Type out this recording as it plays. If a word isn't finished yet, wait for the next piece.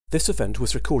This event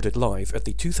was recorded live at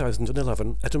the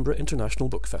 2011 Edinburgh International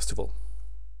Book Festival.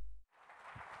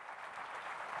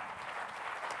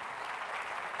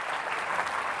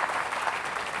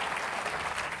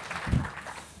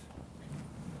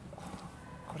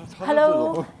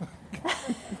 Hello.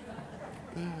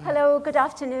 Hello, good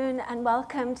afternoon, and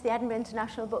welcome to the Edinburgh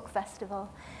International Book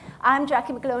Festival. I'm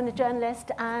Jackie McGlone, a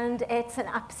journalist, and it's an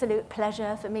absolute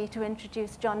pleasure for me to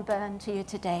introduce John Byrne to you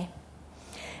today.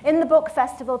 In the book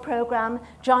festival programme,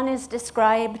 John is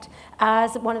described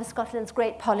as one of Scotland's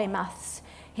great polymaths.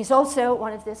 He's also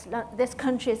one of this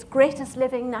country's greatest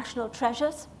living national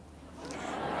treasures,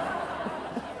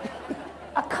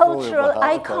 a cultural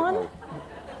icon,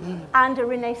 and a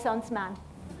Renaissance man.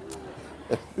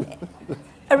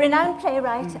 A renowned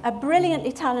playwright, a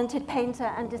brilliantly talented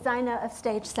painter and designer of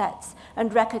stage sets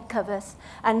and record covers,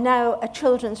 and now a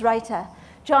children's writer,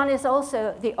 John is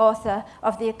also the author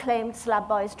of the acclaimed Slab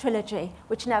Boys trilogy,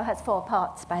 which now has 4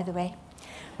 parts, by the way,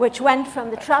 which went from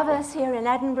the Traverse here in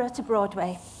Edinburgh to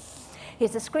Broadway.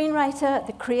 He's a screenwriter,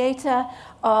 the creator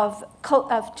of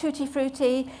Tutti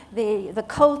Frutti, the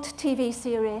cult TV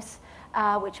series,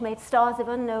 which made stars of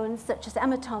unknowns such as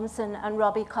Emma Thompson and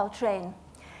Robbie Coltrane,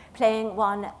 playing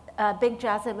one Big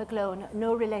Jazzer McGlone,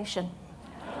 no relation.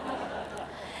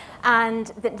 And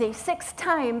the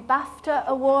 6-time BAFTA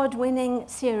award-winning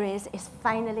series is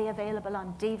finally available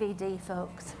on DVD,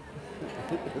 folks.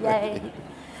 Yay.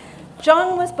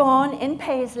 John was born in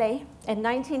Paisley in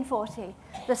 1940,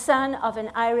 the son of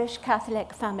an Irish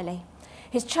Catholic family.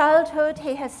 His childhood,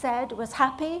 he has said, was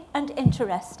happy and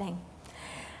interesting.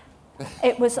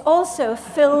 It was also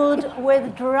filled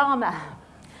with drama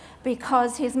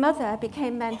because his mother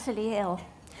became mentally ill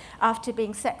after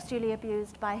being sexually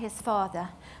abused by his father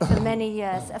for many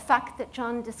years, a fact that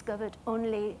John discovered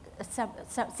only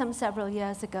several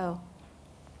years ago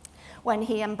when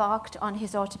he embarked on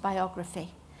his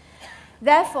autobiography.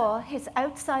 Therefore, his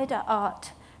outsider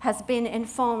art has been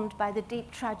informed by the deep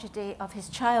tragedy of his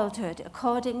childhood,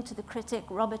 according to the critic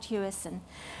Robert Hewison,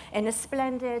 in a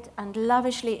splendid and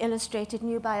lavishly illustrated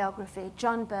new biography,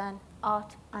 John Byrne,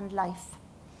 Art and Life.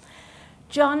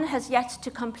 John has yet to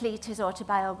complete his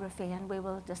autobiography, and we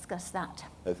will discuss that.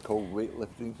 It's called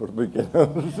Weightlifting for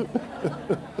Beginners.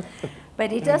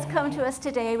 But he does come to us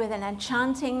today with an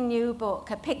enchanting new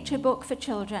book, a picture book for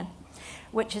children,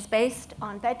 which is based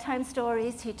on bedtime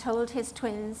stories he told his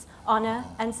twins, Honor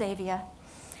and Xavier.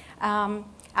 And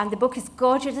the book is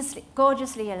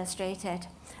gorgeously illustrated.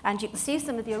 And you can see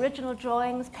some of the original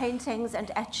drawings, paintings,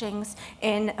 and etchings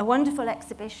in a wonderful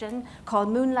exhibition called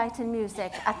Moonlight and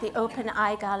Music at the Open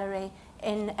Eye Gallery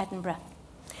in Edinburgh.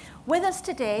 With us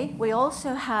today, we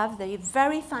also have the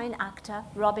very fine actor,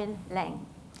 Robin Laing,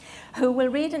 who will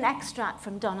read an extract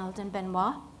from Donald and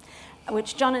Benoit,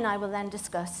 which John and I will then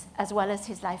discuss, as well as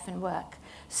his life and work.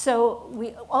 So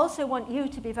we also want you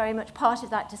to be very much part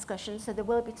of that discussion, so there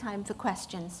will be time for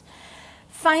questions.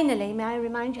 Finally, may I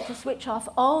remind you to switch off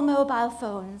all mobile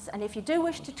phones, and if you do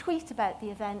wish to tweet about the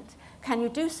event, can you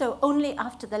do so only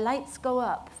after the lights go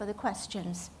up for the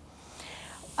questions?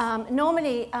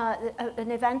 Normally,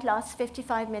 an event lasts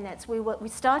 55 minutes. We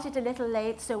started a little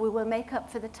late, so we will make up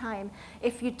for the time.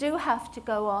 If you do have to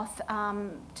go off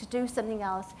to do something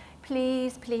else,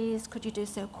 please, could you do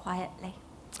so quietly?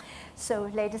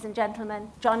 So, ladies and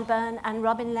gentlemen, John Byrne and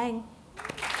Robin Laing.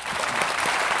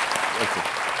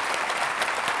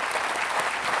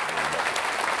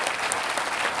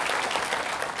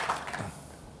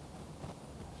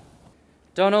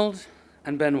 Donald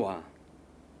and Benoit.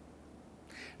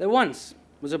 There once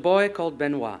was a boy called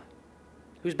Benoit,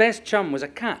 whose best chum was a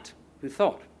cat who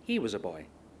thought he was a boy,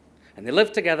 and they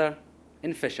lived together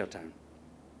in Fishertown.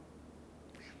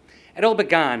 It all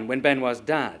began when Benoit's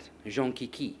dad, Jean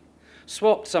Kiki,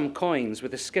 swapped some coins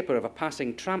with the skipper of a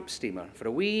passing tramp steamer for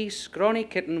a wee, scrawny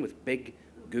kitten with big,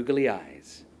 googly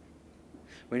eyes.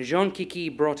 When Jean Kiki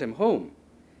brought him home,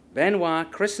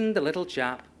 Benoit christened the little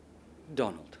chap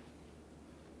Donald.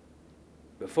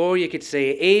 Before you could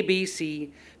say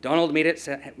ABC, Donald made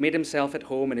himself at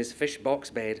home in his fish box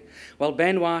bed, while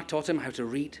Benoit taught him how to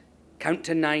read, count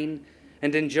to 9,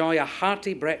 and enjoy a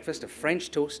hearty breakfast of French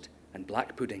toast and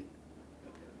black pudding.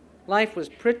 Life was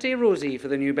pretty rosy for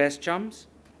the new best chums.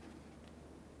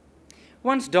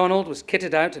 Once Donald was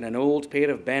kitted out in an old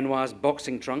pair of Benoit's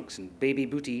boxing trunks and baby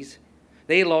booties,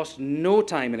 they lost no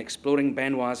time in exploring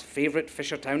Benoit's favourite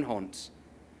Fishertown haunts,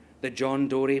 the John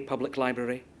Dory Public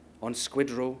Library on Squid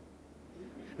Row,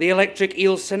 the Electric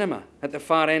Eel Cinema at the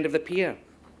far end of the pier,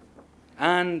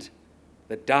 and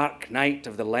the dark night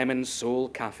of the Lemon Soul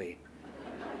Cafe,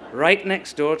 right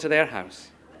next door to their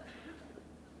house.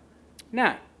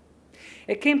 Now,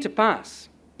 it came to pass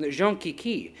that Jean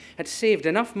Kiki had saved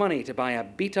enough money to buy a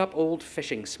beat-up old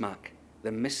fishing smack,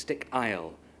 the Mystic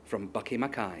Isle, from Bucky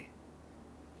Mackay.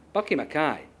 Bucky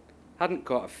Mackay hadn't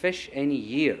caught a fish in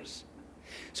years,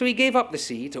 so he gave up the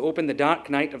sea to open the dark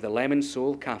night of the Lemon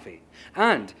Soul Cafe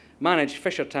and manage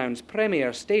Fishertown's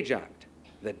premier stage act,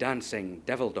 the Dancing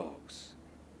Devil Dogs.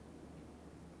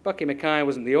 Bucky Mackay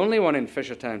wasn't the only one in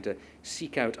Fishertown to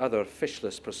seek out other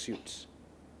fishless pursuits.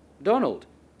 Donald,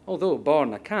 although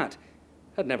born a cat,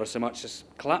 had never so much as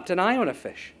clapped an eye on a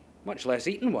fish, much less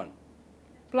eaten one.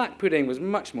 Black pudding was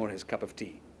much more his cup of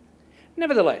tea.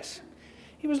 Nevertheless,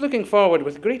 he was looking forward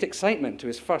with great excitement to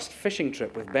his first fishing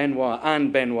trip with Benoit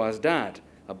and Benoit's dad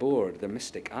aboard the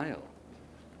Mystic Isle.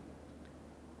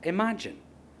 Imagine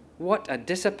what a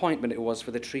disappointment it was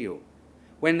for the trio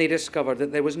when they discovered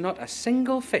that there was not a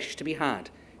single fish to be had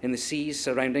in the seas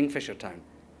surrounding Fishertown.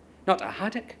 Not a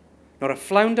haddock, nor a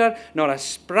flounder, nor a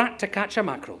sprat to catch a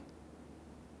mackerel.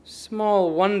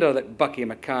 Small wonder that Bucky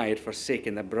Mackay had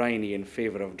forsaken the briny in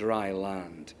favour of dry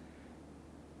land.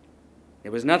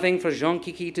 There was nothing for Jean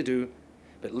Kiki to do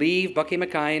but leave Bucky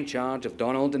Mackay in charge of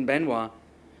Donald and Benoit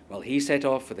while he set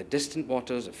off for the distant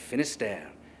waters of Finisterre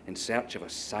in search of a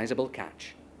sizable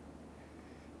catch.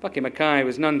 Bucky Mackay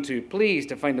was none too pleased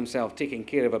to find himself taking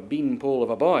care of a beanpole of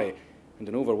a boy and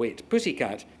an overweight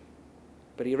pussycat,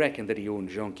 but he reckoned that he owed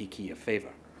Jean Kiki a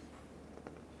favour.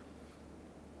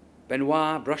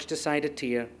 Benoit brushed aside a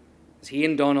tear as he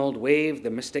and Donald waved the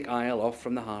Mystic Isle off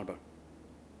from the harbour.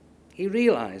 He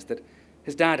realised that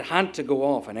his dad had to go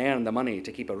off and earn the money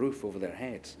to keep a roof over their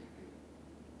heads.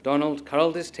 Donald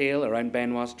curled his tail around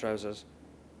Benoit's trousers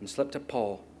and slipped a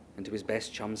paw into his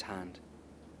best chum's hand.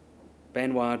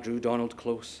 Benoit drew Donald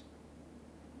close.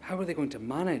 How were they going to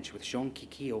manage with Jean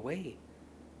Kiki away?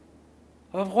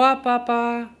 Au revoir,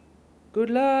 Papa. Good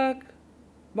luck.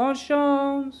 Bonne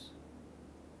chance.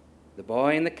 The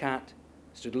boy and the cat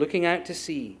stood looking out to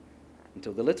sea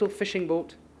until the little fishing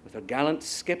boat, with her gallant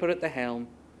skipper at the helm,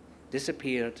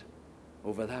 disappeared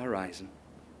over the horizon.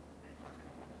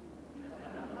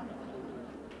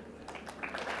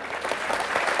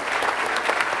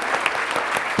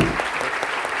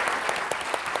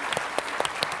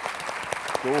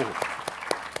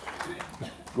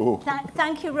 Go.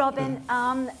 Thank you, Robin.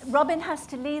 Robin has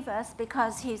to leave us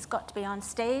because he's got to be on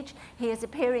stage. He is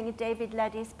appearing in David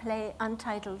Leddy's play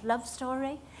Untitled Love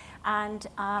Story, and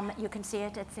you can see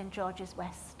it. It's in George's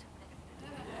West.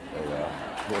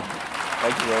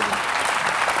 Thank you, Robin.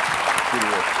 Good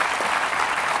work.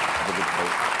 Have a good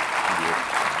night.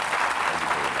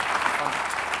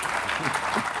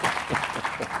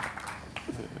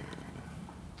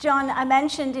 John, I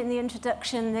mentioned in the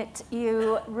introduction that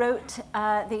you wrote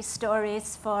these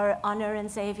stories for Honor and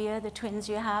Xavier, the twins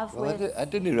you have. Well, I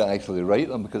didn't actually write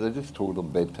them because I just told them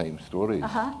bedtime stories.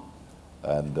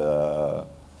 And there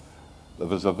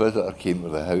was a visitor came to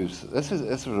the house. This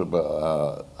was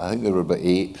about, I think they were about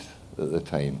 8 at the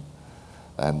time.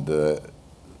 And they're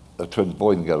twins,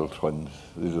 boy and girl twins.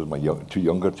 These are my 2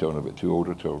 younger children, about 2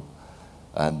 older children.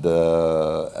 And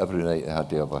every night I had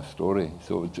to have a story.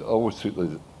 So it always took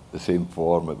the same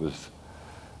form. It was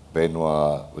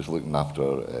Benoit was looking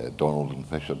after Donald in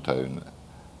Fishertown.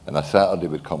 And a Saturday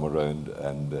would come around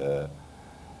and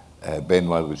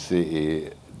Benoit would say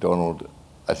to Donald,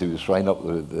 as he was frying up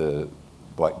the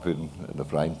black pudding in the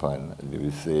frying pan, and he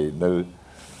would say, now,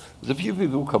 there's a few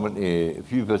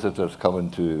visitors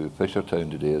coming to Fishertown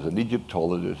today. There's an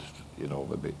Egyptologist, you know,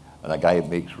 maybe, and a guy who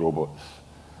makes robots,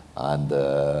 and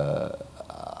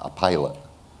a pilot.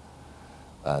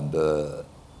 And the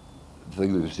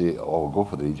thing they would say, oh, we'll go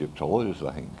for the Egyptologist,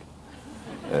 I think.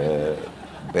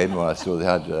 Benoit, so they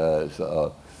had sort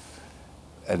of,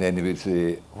 and then he would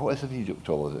say, what is an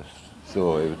Egyptologist?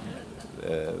 So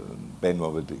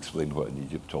Benoit would explain what an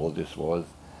Egyptologist was,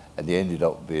 and he ended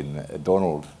up being,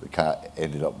 Donald, the cat,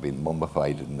 ended up being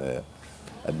mummified and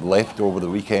left over the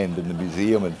weekend in the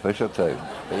museum in Fishertown.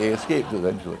 But he escaped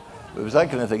eventually. But it was that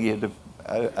kind of thing.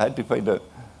 I had to find out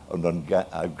an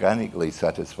organically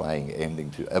satisfying ending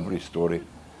to every story.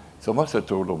 So I must have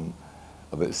told him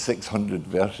about 600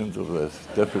 versions of this,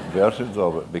 different versions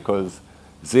of it, because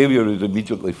Xavier would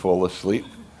immediately fall asleep,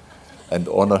 and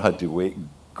Honor had to wait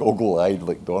goggle-eyed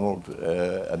like Donald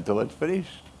until I'd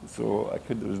finished. So I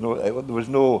couldn't. There was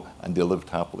no, and they lived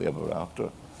happily ever after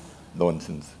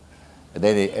nonsense. And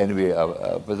then anyway,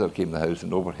 a visitor came to the house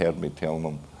and overheard me telling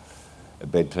them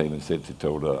at bedtime and said to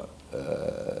Tilda,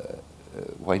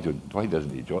 why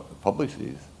doesn't he publish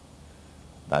these?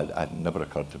 That had never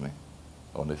occurred to me.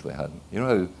 Honestly, hadn't. You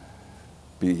know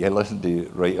how you listen to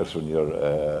writers when you're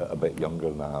a bit younger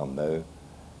than I am now,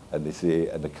 and they say,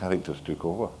 and the characters took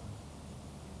over.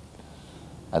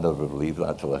 I never believed that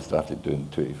until I started doing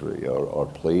Tutti Frutti or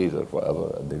plays or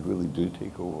whatever, and they really do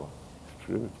take over. It's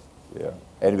true, yeah.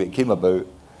 Anyway, it came about,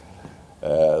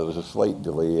 there was a slight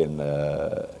delay in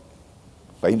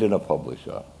finding a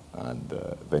publisher, and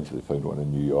eventually found one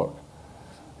in New York,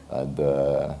 and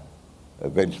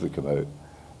eventually came out,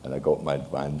 and I got my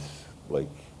advance like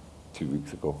 2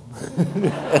 weeks ago.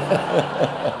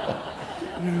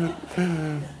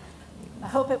 I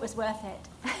hope it was worth it.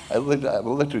 It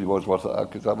literally was worth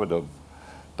it, because I would have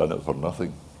done it for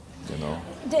nothing, you know.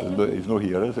 He's not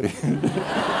here, is he?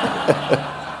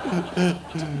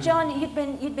 John,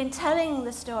 you'd been telling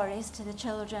the stories to the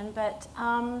children, but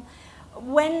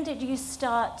when did you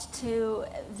start to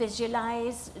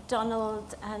visualize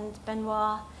Donald and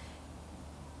Benoit?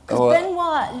 Because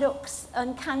Benoit looks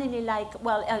uncannily like,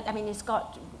 well, I mean, he's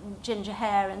got ginger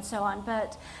hair and so on,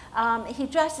 but he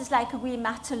dresses like a wee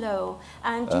matelot,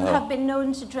 and you have been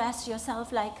known to dress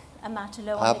yourself like a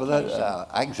matelot on occasion.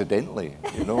 Accidentally,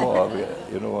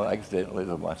 accidentally as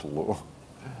a matelot.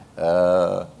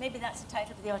 Maybe that's the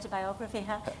title of the autobiography,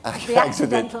 huh? The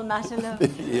Accidental Matelot.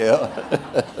 Yeah.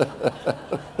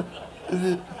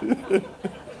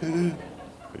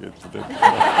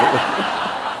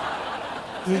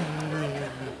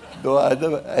 No, I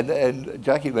never, and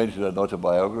Jackie mentioned an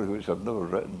autobiography which I've never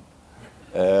written.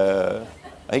 I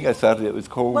think I started, it was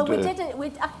called... Well,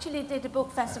 we actually did a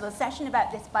book festival session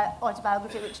about this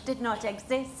autobiography which did not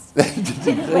exist.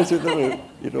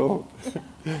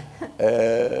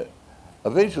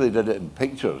 Eventually did it in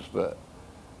pictures,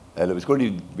 and it was going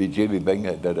to be Jamie Bing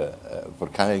that did it for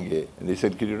Canongate, and they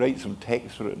said, could you write some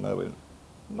text for it? And I went,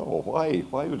 no, why?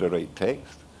 Why would I write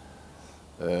text?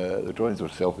 The drawings were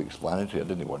self-explanatory. I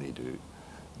didn't want to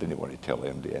tell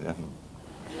anybody anything,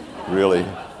 really,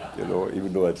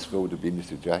 even though I'd spilled the beans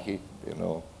to Jackie,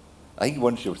 I think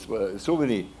once you've, so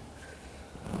many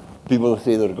people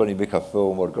say they're going to make a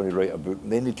film or going to write a book,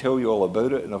 and then they tell you all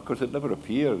about it, and of course it never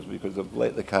appears because they've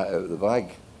let the cat out of the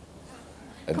bag.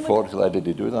 Unfortunately, I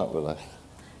didn't do that with us.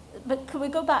 But could we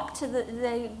go back to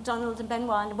the Donald and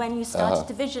Benoit and when you started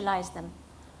to visualise them?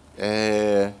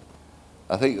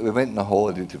 I think we went on a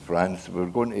holiday to France. We were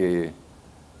going to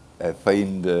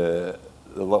find the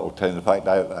little town. In fact,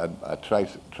 I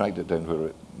tracked it down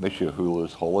where Monsieur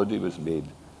Hulot's holiday was made.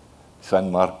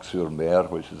 Saint-Marc-sur-Mer,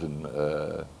 which is in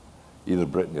either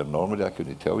Brittany or Normandy, I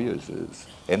couldn't tell you.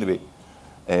 Anyway,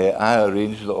 I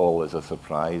arranged it all as a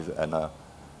surprise, and I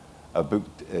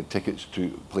booked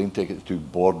plane tickets to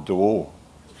Bordeaux.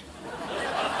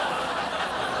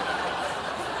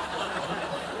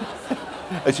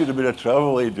 I should have been a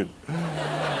travel agent.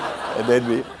 And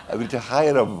then I went to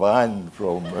hire a van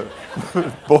from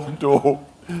Bordeaux.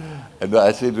 And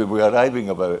I said we were arriving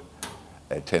about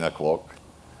 10 o'clock.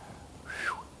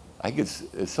 I think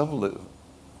it's something like,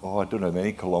 I don't know how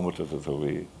many kilometres it's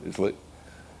away. It's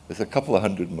a couple of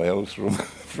 100 miles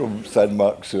from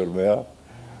Saint-Marc-sur-Mer.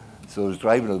 So I was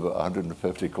driving about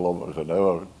 150 kilometres an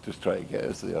hour just trying to get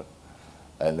us there.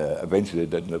 And eventually I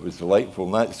did, and it was delightful.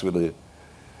 And that's where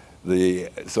the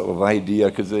sort of idea,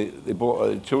 because they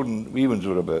bought, children, wee ones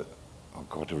were about,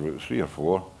 they were about 3 or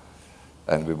 4,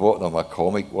 and we bought them a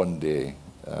comic one day,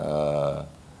 and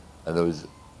there was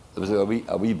a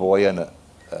wee boy in it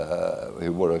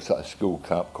who wore a sort of school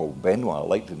cap called Benoit. I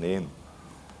liked the name,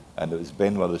 and it was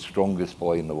Benoit, the strongest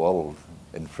boy in the world,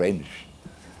 in French.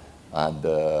 And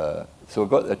so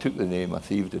I took the name, I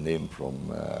thieved the name from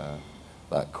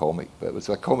that comic, but it was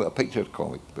a picture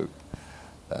comic book,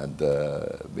 and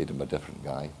made him a different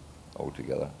guy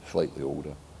altogether, slightly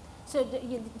older. So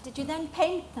did you then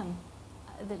paint them,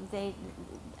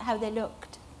 how they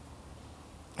looked?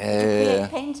 Did you create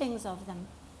paintings of them?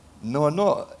 No,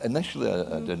 not initially.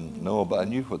 I didn't know, but I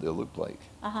knew what they looked like.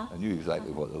 I knew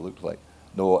exactly what they looked like.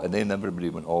 No, and then everybody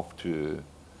went off to.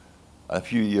 A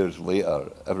few years later,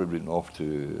 everybody went off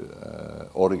to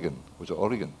Oregon. Was it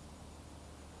Oregon?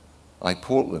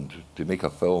 Portland, to make a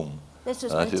film. This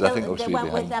was when they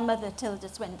went with their mother, Tilda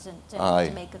Swinton,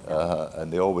 to make a film.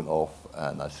 And they all went off,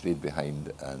 and I stayed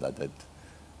behind, and I did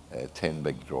 10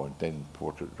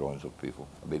 portrait drawings of people.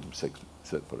 I made them sit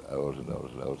for hours and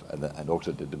hours and hours, and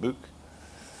also did the book.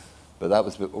 But that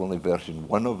was only version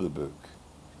 1 of the book,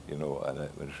 and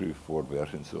it went through 4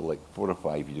 versions, so like 4 or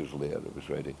 5 years later it was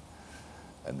ready.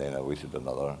 And then I waited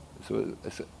another. So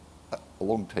it's a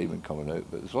long time in coming out,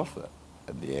 but it's worth it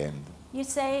in the end. You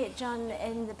say, John,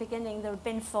 in the beginning there have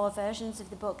been 4 versions of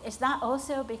the book. Is that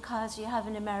also because you have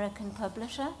an American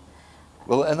publisher?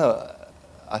 Well,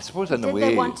 I suppose in a way... Did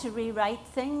they want to rewrite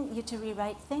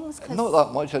things? Not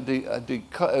that much. I did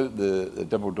cut out the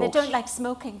double dogs. They don't like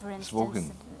smoking, for instance.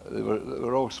 Smoking. They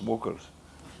were all smokers.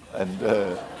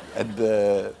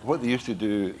 And what they used to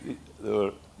do,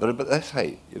 they're about this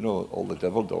height, you know, all the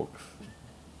devil dogs,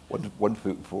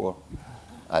 1'4",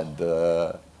 and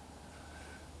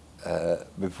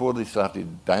before they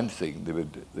started dancing, they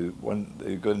would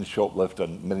go and shoplift a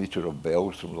miniature of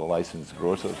bells from the licensed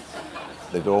grocers.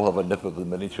 They'd all have a nip of the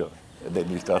miniature, and then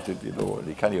they started, you know, and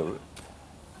you can't hear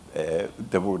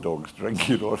devil dogs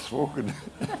drinking or smoking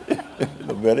in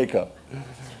America,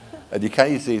 and you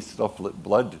can't say stuff like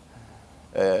blood.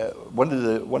 One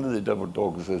of the devil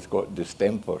dogs has got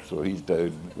distemper, so he's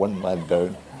down, one man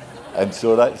down, and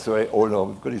so that's why. Oh no,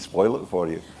 I'm going to spoil it for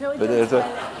you. No, but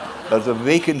there's a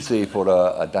vacancy for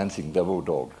a dancing devil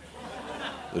dog.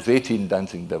 There's 18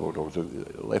 dancing devil dogs.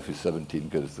 Left is 17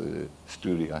 because the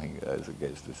Story, I think, is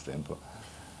against distemper,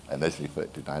 and isn't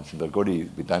fit to dance. And they're going to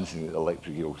be dancing at the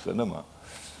Electric Eel Cinema.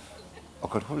 Oh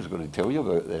God, what was I going to tell you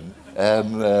about then?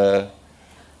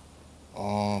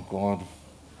 Oh God.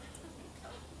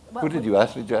 What did you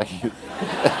ask me, Jackie?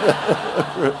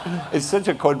 It's such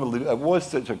a convoluted. It was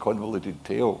such a convoluted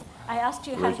tale. I asked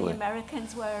you how the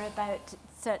Americans were about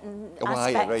certain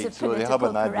aspects of so political they have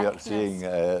an advert correctness. saying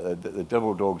the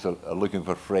devil dogs are looking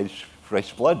for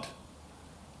fresh blood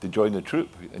to join the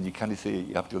troop, and you can't say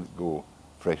you have to go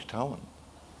fresh talent.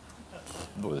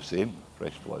 No, the same,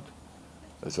 fresh blood.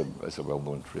 It's a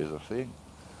well-known Fraser saying.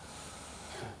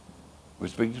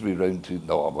 Which brings me round to,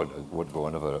 no, I won't go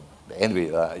on about it.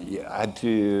 Anyway, I had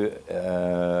to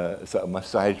sort of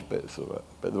massage bits of it.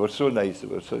 But they were so nice, they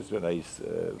were such a nice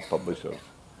publishers,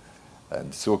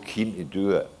 and so keen to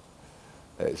do it.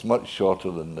 It's much shorter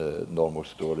than the normal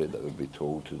story that would be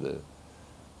told to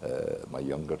my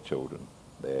younger children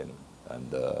then, and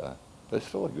but it's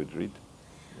still a good read.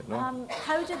 You know?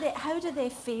 How do they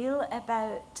feel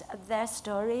about their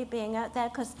story being out there?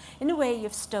 Because in a way,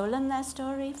 you've stolen their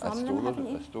story from them, haven't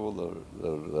you? I stole their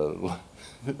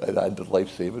and the life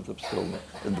savings I've stolen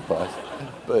in the past.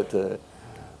 But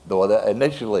no,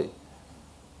 initially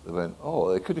they went,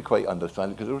 oh, they couldn't quite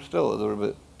understand it because they were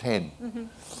about 10,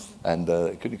 and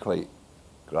they couldn't quite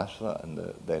grasp that.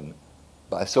 And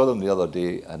but I saw them the other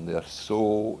day, and they're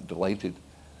so delighted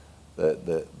that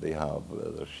they're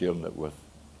sharing it with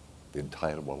the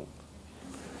entire world.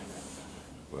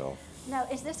 Well. Now,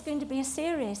 is this going to be a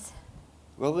series?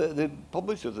 Well, the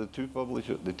publishers, the two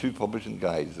publishing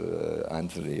guys,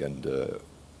 Anthony and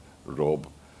Rob,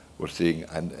 were saying,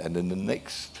 and in the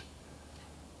next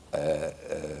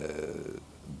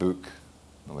book,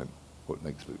 I went, what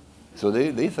next book? So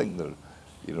they think they're,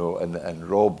 you know, and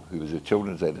Rob, who was a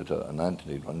children's editor, and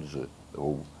Anthony runs the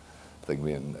whole thing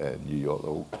in New York, the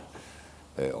whole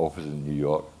office in New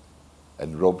York.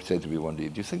 And Rob said to me one day,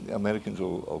 do you think the Americans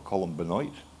will call him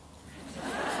Benoit?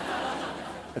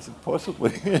 I said,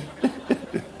 possibly.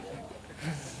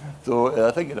 So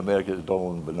I think in America it's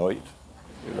Donald Benoit,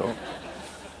 you know.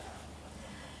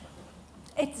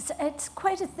 It's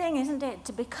quite a thing, isn't it,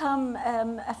 to become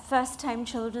a first-time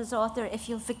children's author, if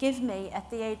you'll forgive me, at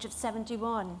the age of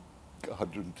 71.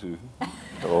 102.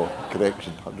 Oh,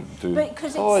 correction, 102. But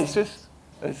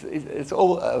it's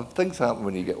all, things happen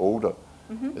when you get older.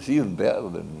 It's even better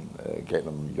than getting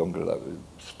them younger. That would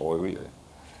spoil you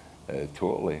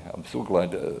totally. I'm so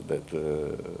glad that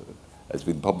it's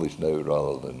been published now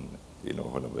rather than, you know,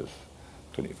 when I was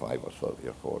 25 or 30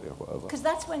 or 40 or whatever. Because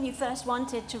that's when you first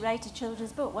wanted to write a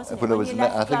children's book, wasn't it? When you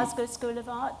left Glasgow School of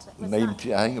Art?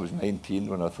 19, I think it was 19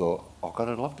 when I thought, oh God,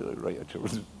 I'd love to write a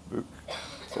children's book.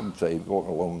 Sometime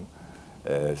walking along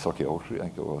Sauchiehall Hall Street, I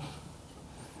think it was.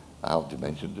 I haven't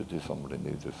mentioned it to somebody and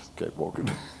they just kept walking.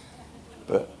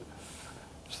 But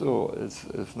so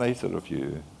it's nicer if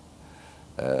you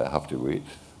have to wait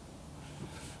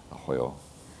a while.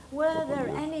 Were there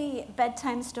any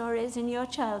bedtime stories in your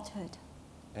childhood?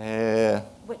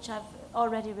 Which I've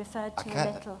already referred to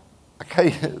a little.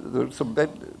 There were some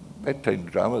bedtime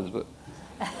dramas, but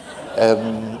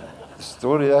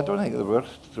stories, I don't think there were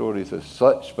stories as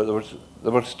such, but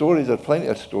there were stories, there were plenty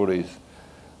of stories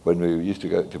when we used to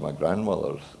go out to my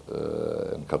grandmother's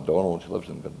in Cardonald. She lives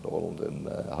in Cardonald, and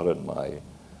her and my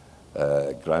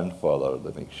grandfather,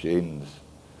 the McShanes,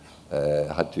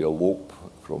 had to elope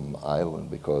from Ireland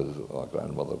because my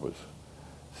grandmother was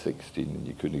 16 and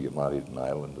you couldn't get married in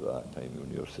Ireland at that time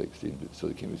when you were 16, so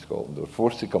they came to Scotland. They were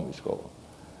forced to come to Scotland.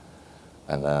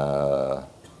 And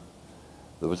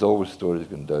there was always stories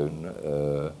going down.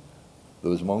 There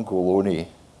was my Uncle Loney,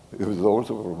 who was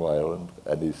also from Ireland,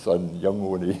 and his son, young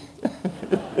Loney.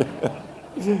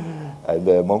 And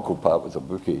my Uncle Pat was a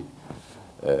bookie,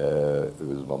 who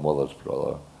was my mother's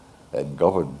brother, in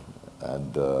Govan.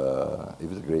 And he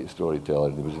was a great storyteller.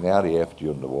 And he was in the RAF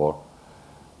during the war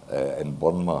in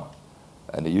Burma.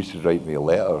 And he used to write me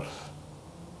letters.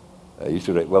 He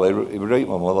would write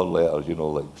my mother letters, you know,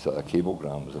 like sort of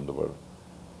cablegrams, and there were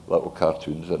little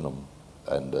cartoons in them.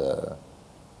 And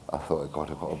I thought, God,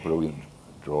 what a brilliant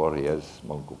drawer he is,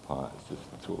 my Uncle Pat. It's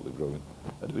just totally brilliant.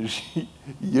 And it was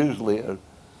years later,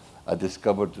 I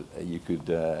discovered you could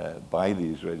buy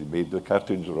these ready-made. The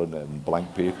cartoons were on it in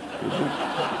blank paper.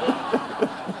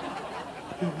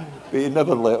 But he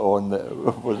never let on that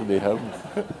it wasn't him.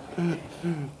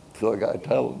 So I got a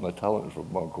talent. My talent is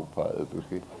from my Uncle Pat. That's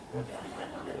okay.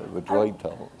 The drawing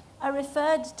talent. I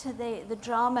referred to the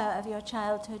drama of your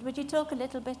childhood. Would you talk a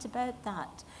little bit about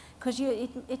that? Because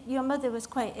your mother was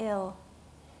quite ill.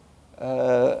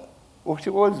 Well, she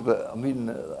was, but I mean,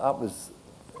 that was.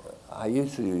 I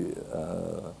used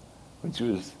to when she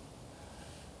was.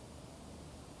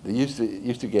 They used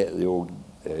to get the old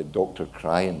Dr.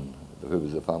 Cryan, who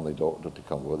was the family doctor, to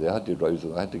come. Well, they had to rouse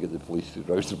him. I had to get the police to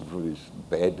rouse him from his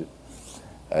bed,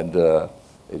 and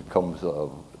it comes sort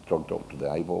of drugged up to the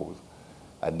eyeballs,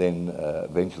 and then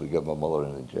eventually give my mother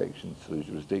an injection. So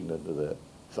she was taken into the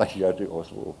psychiatric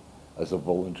hospital as a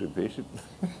voluntary patient,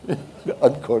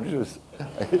 unconscious.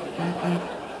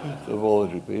 A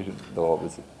voluntary patient. No,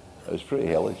 it was pretty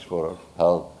hellish for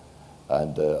her.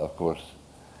 And of course,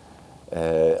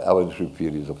 I went through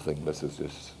periods of thinking this is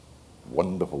just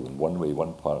wonderful in one way.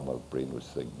 One part of my brain was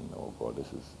thinking, oh God,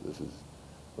 this is,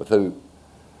 without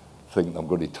thinking I'm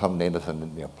going to turn anything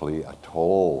into a play at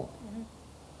all.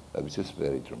 Mm-hmm. It was just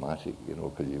very dramatic, you know,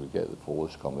 because you would get the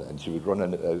police coming, and she would run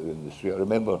out in the street. I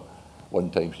remember one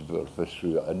time she put her fist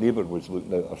through. A neighbour was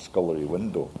looking out her scullery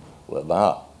window like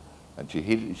that, and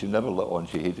she never let on.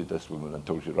 She hated this woman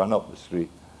until she ran up the street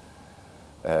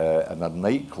in her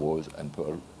night clothes and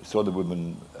saw the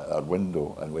woman at her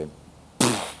window and went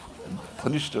and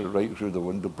punched her right through the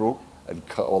window, broke and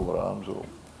cut all her arms off.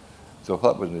 So if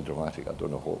that wasn't dramatic, I don't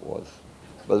know what it was.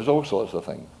 But there's all sorts of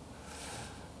things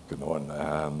going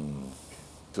on.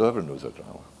 So everyone knows a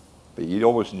drama. But you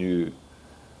always knew.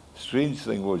 Strange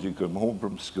thing was you come home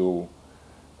from school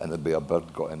and there'd be a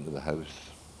bird got into the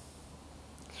house.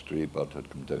 A stray bird had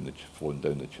come down, flown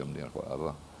down the chimney or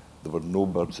whatever. There were no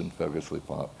birds in Fergusley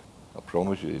Park. I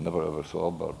promise you never ever saw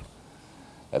a bird.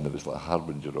 And it was like a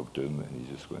harbinger of doom, and you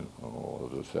just went, oh,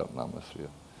 there's a certain atmosphere.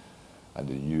 And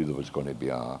you knew there was going to be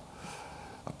a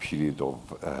period of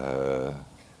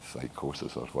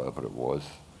psychosis or whatever it was.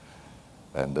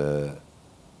 And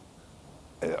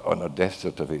on her death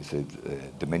certificate it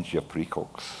said dementia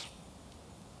precox,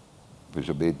 which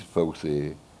I made Phil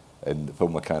say, and Phil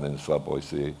McCann and Slabboy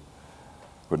say,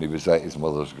 when he was at his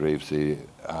mother's grave, say,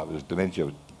 it was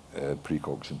dementia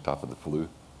precox and top of the flu.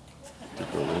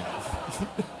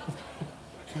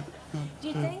 Do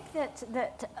you think that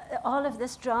all of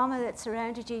this drama that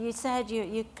surrounded you, you said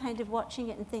you kind of watching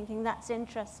it and thinking that's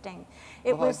interesting.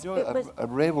 I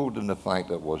revelled in the fact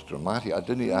that it was dramatic.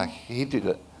 I hated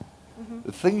it. Mm-hmm.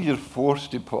 The things you're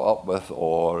forced to put up with,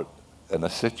 or in a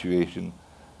situation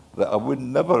that I would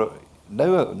never.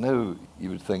 Now you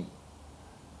would think,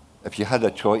 if you had a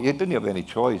choice, you didn't have any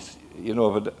choice. You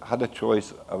know, if I had a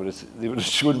choice, they would have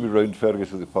shown me around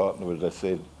Fergusley Park and I would have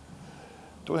said,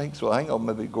 don't think so. I think I'll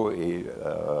maybe go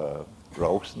to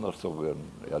Ralston or somewhere.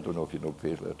 I don't know if you know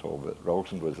Paisley at all, but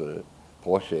Ralston was a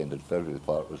posh end and Fergusley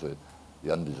Park was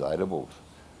the undesirables.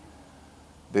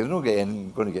 They're not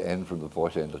going to get in from the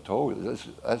posh end at all.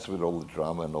 That's where all the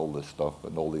drama and all the stuff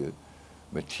and all the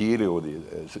material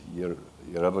you're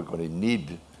ever going to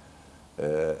need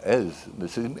is. The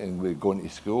same thing with going to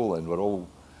school, and we're all.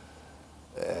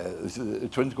 The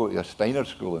twins go to a Steiner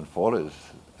school in Forres,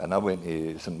 and I went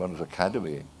to St Murn's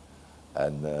Academy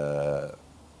in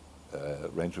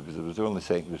Renfrew, because it was the only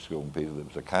secondary school in Paisley. It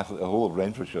was a Catholic, the whole of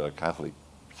Renfrewshire, a Catholic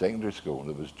secondary school, and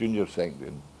there was junior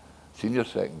secondary and senior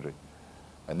secondary.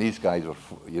 And these guys were,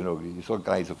 you know, you saw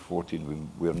guys of 14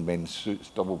 wearing men's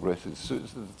suits, double-breasted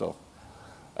suits and stuff.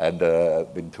 And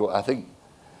been told, I think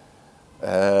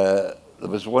there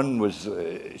was one was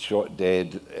shot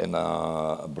dead in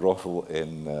a brothel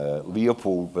in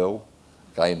Leopoldville,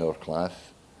 guy in our class.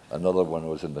 Another one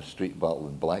was in the street battle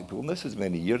in Blackpool. And this is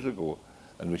many years ago,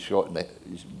 and was shot in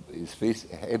his face,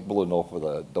 head blown off with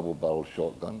a double-barrel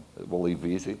shotgun at Wally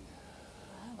Vasey.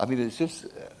 I mean, it's just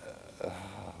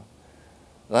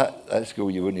that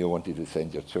school you wouldn't have wanted to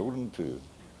send your children to,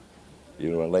 you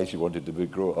know, unless you wanted to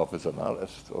grow up as an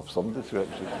artist of some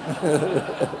description.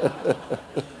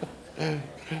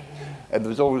 And there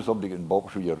was always something in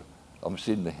box where I'm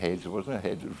seeing the heads. There wasn't a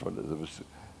head in front of it. There was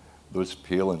those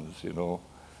palings, you know,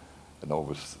 and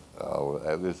always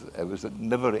it was a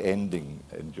never-ending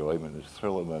enjoyment. It was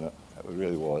thrilling in it. It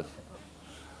really was,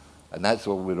 and that's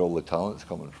where all the talent's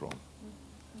coming from.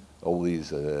 all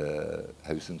these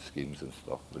housing schemes and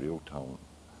stuff, the real talent.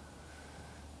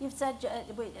 You've said,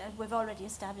 we've already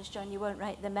established, John, you won't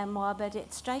write the memoir, but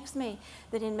it strikes me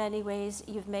that in many ways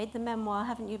you've made the memoir,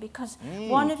 haven't you? Because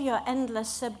one of your endless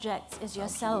subjects is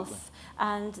yourself.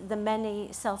 Absolutely. And the many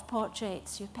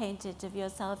self-portraits you've painted of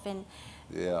yourself in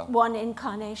one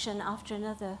incarnation after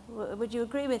another. Would you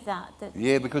agree with that?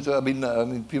 Yeah, because I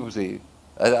mean, people say,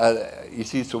 you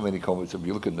see so many comments, if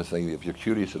you look at the thing, if you're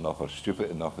curious enough or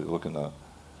stupid enough at looking at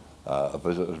a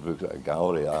visitor's book at a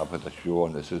gallery, I've had a show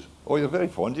on that says, oh, you're very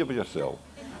fond of yourself.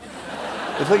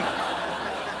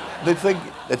 The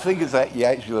thing is that you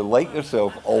actually like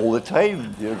yourself all the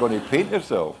time. You're going to paint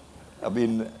yourself. I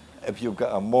mean, if you've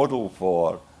got a model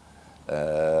for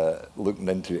looking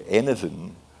into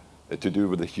anything to do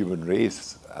with the human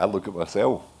race, I look at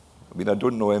myself. I mean, I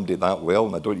don't know MD that well,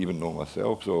 and I don't even know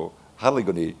myself, so hardly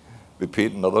going to be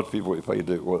painting other people to find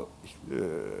out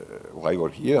why we're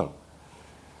here.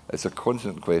 It's a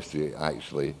constant quest to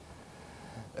actually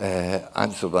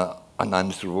answer that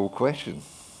unanswerable question.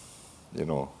 You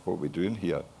know, what are we doing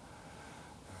here?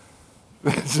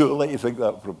 So I'll let you think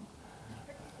that for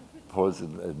pause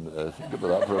and think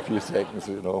about that for a few seconds,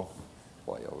 you know.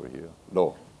 Why are we here?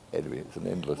 No, anyway, it's an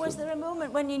endless... Was there a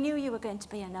moment when you knew you were going to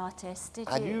be an artist?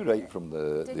 I knew right from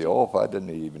the off. I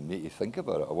didn't even need to think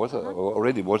about it. I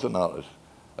already was an artist,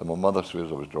 and my mother swears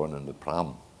I was drawn in the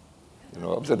pram. You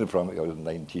know, I was in the pram when I was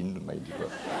 19, mind you.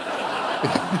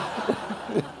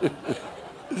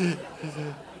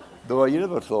 No, you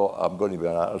never thought I'm going to be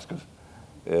an artist, because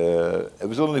it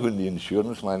was only when the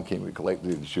insurance man came to collect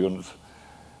the insurance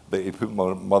that he put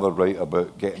my mother right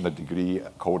about getting a degree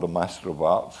called a Master of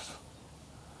Arts.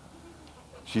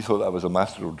 She thought that was a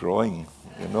Master of Drawing,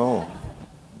 you know.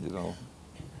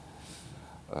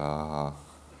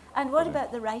 And what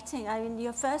about the writing? I mean,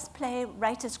 your first play,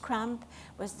 Writer's Cramp,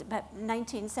 was about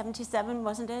 1977,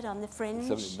 wasn't it, on the Fringe?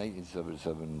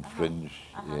 1977 Fringe,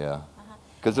 yeah.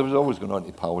 Because I was always going on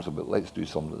to Powers about, let's do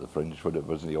something at the Fringe where there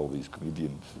wasn't all these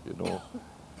comedians, you know.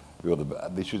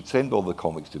 They should send all the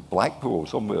comics to Blackpool,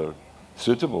 somewhere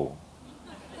suitable.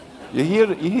 You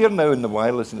hear now in the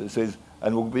wireless and it says,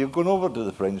 and we'll be going over to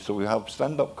the Fringe, so we have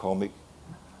stand-up comic.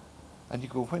 And you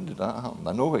go, when did that happen?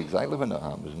 I know exactly when it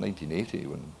happened. It was 1980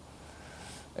 when...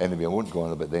 Anyway, I won't go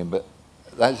on about them, but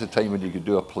that's the time when you could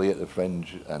do a play at the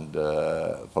Fringe and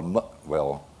for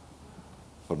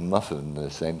nothing, in the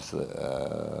sense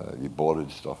that you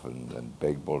borrowed stuff and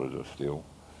begged, borrowed or steal,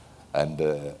 and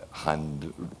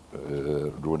hand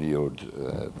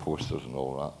roneoed posters and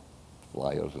all that,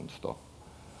 flyers and stuff,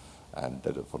 and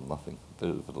did it for nothing, did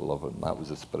it for the love of it, and that was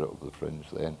the spirit of the Fringe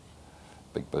then.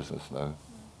 Big business now.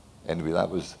 Anyway, that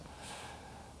was...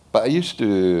 But I used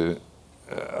to,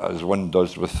 as one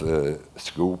does with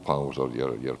school pals or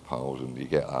your pals, and you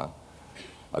get a...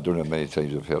 I don't know how many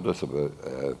times you've heard this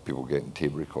about people getting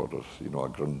tape recorders, you know, a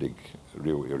Grundig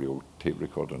reel-to-reel tape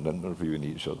recorder and interviewing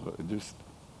each other. It just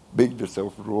made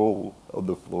yourself roll on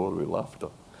the floor with laughter.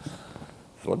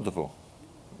 It's wonderful.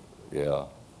 Yeah.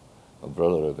 My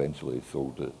brother eventually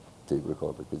sold the tape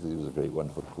recorder because he was a great one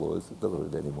for clothes. It never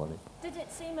had any money. Did it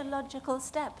seem a logical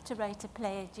step to write a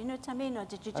play? Do you know what I mean? Or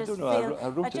did you just I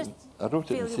wrote it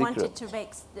in you secret. wanted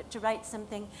to write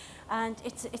something? And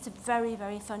it's a very,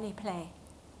 very funny play.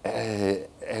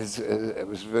 It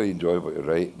was very enjoyable to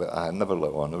write, but I never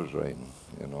let on I was writing,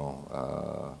 you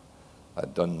know.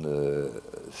 I'd done the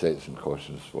sets and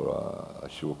costumes for a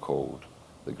show called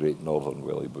The Great Northern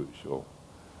Welly Boot Show.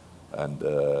 And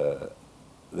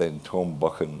then Tom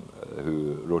Buchan,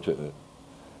 who wrote it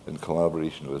in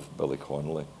collaboration with Billy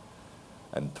Connolly,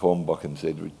 and Tom Buchan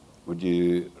said, would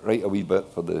you write a wee bit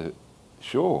for the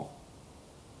show?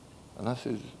 And I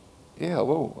said, yeah, I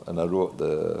will. And I wrote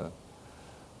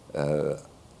it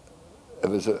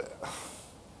was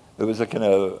a kind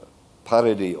of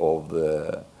parody of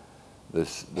the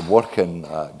working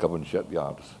at Govan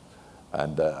Shipyards,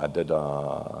 and I did they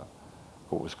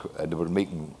were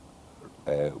making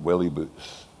welly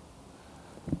boots,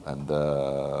 and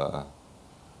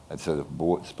instead of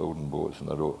boats, building boats, and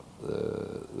I wrote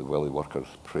the Welly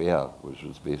Workers' Prayer, which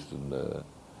was based on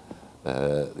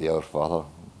the Our Father.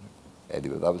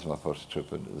 Anyway, that was my first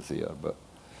trip into the theatre, but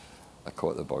I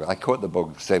caught the bug. I caught the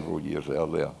bug several years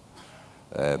earlier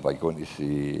by going to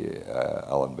see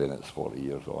Alan Bennett's 40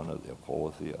 Years On at the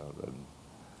Apollo Theatre in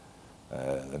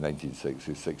the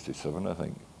 1960s, 67, I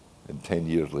think. And 10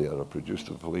 years later, I produced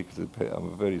a play because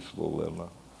I'm a very slow learner.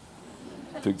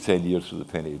 It took 10 years for the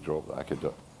penny to drop that I could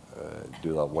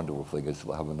do that wonderful thing is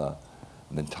having an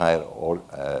entire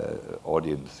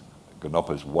audience going up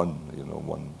as one, you know,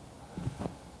 one,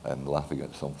 and laughing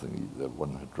at something that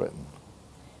one had written.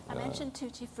 I mentioned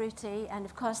Tutti Frutti, and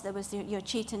of course there was your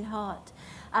Cheating Heart.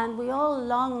 And we all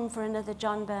long for another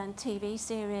John Byrne TV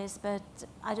series, but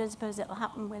I don't suppose it'll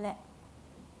happen, will it?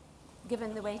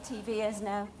 Given the way TV is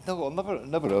now. No, it'll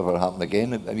never ever happen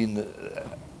again. I mean,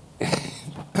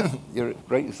 you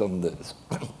write something that's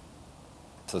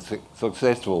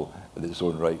successful in its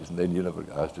own rights, and then you never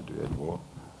get asked to do it more.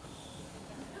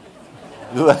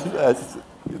 That's,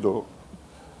 you know,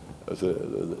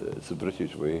 it's a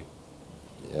British way.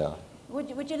 Yeah.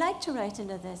 Would you like to write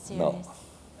another series? No.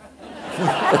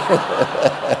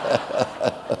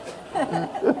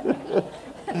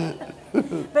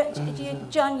 But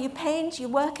John, you paint, you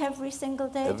work every single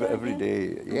day, Every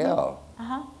day, yeah.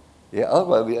 Uh-huh. Yeah,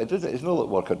 otherwise, I mean, it's not like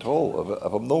work at all.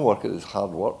 If I'm not working, it's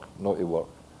hard work, naughty work.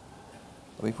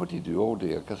 I mean, what do you do all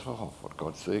day? I guess, oh, for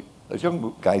God's sake. There's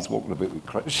young guys walking about with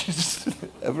crutches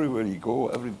everywhere you go,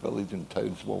 every village and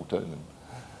town, small town in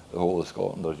the whole of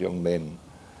Scotland. There's young men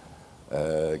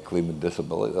claiming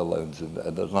disability allowance, and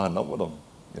there's nothing up with them,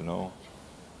 you know.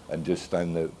 And just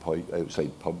standing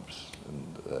outside pubs,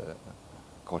 and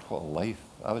God, what a life.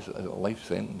 A life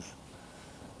sentence.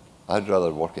 I'd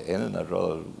rather work at Ennin, I'd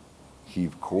rather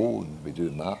heave coal and be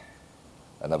doing that.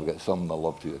 And I've got something I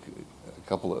love to,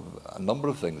 a number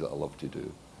of things that I love to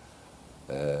do.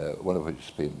 One of which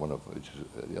is paint,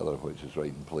 the other of which is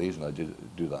writing plays, and I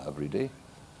do that every day,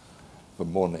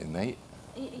 from morning to night.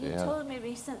 You told me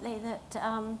recently that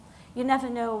you never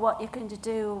know what you're going to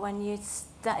do when you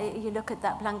look at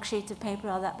that blank sheet of paper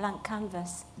or that blank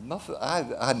canvas. Nothing. I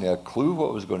hadn't a clue what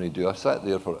I was going to do. I sat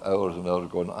there for hours and hours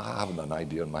going, I haven't an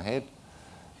idea in my head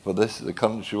for the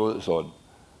current show that's on.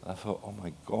 I thought, oh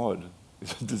my God,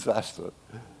 it's a disaster.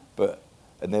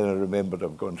 And then I remembered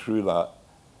I've gone through that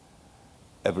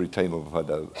every time I've had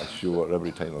a show, or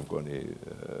every time I've gone to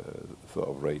sort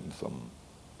of writing some.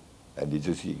 And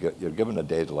you're given a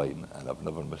deadline, and I've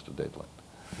never missed a deadline,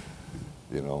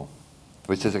 you know,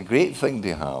 which is a great thing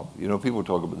to have. You know, people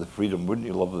talk about the freedom. Wouldn't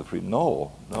you love the freedom?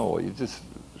 No, you just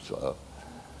sort of.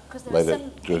 Because there are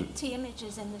some 80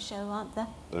 images in the show, aren't there?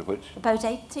 Which? About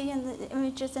 80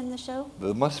 images in the show.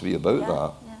 There must be about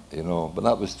that, yeah. you know. But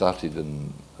that was started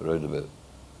around about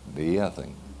May, I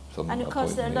think. And of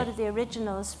course, there are a lot of the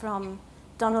originals from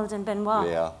Donald and Benoit.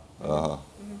 Yeah,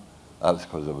 That's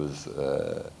because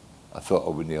I thought I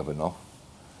wouldn't have enough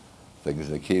things.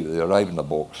 They arrived in a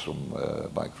box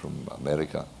back from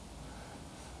America,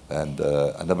 and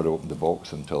I never opened the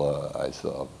box until I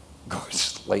sort of got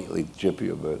slightly chippy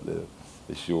about the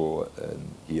show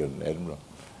here in Edinburgh,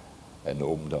 and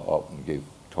opened it up and gave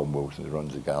Tom Wilson, who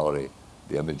runs the gallery,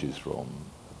 the images from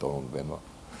Donald and Benoit.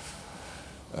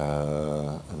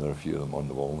 And there are a few of them on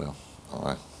the wall now.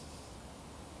 Aye.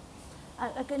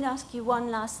 I'm going to ask you one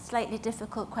last slightly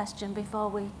difficult question before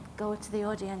we go to the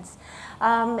audience.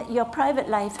 Your private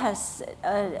life has,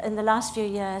 in the last few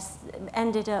years,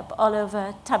 ended up all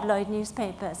over tabloid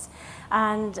newspapers.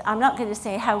 And I'm not going to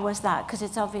say how was that, because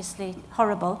it's obviously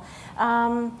horrible.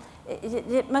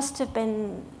 It must have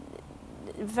been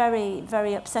very,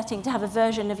 very upsetting to have a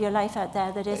version of your life out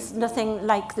there that is nothing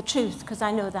like the truth, because I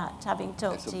know that, having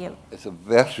talked to you. It's a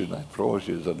version, I promise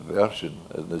you, it's a version.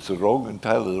 And it's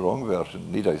entirely the wrong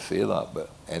version. Need I say that?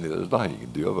 But anyway, there's nothing you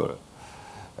can do about it.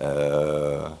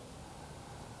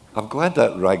 I'm glad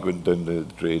that rag went down the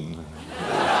drain.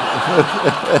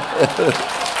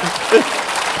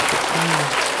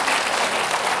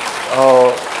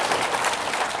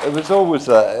 It was always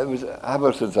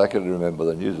ever since I can remember,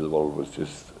 the News of the World was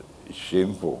just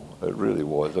shameful. It really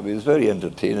was. I mean, it's very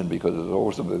entertaining because it's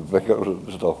always about vicar and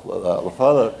stuff like that. My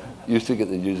father used to get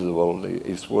the News of the World, and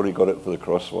he swore he got it for the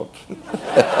crossword.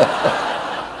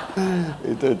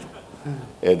 He did.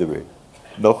 Anyway,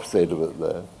 enough said about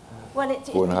that. Well, it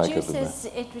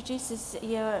reduces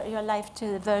your life to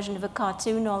the version of a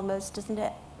cartoon almost, doesn't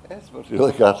it? Yes, but really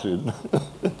a cartoon.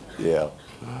 Yeah.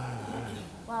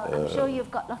 Well, I'm sure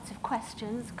you've got lots of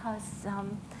questions, because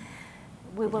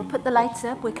we will put the lights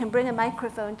up. We can bring a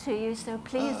microphone to you, so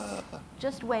please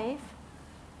just wave,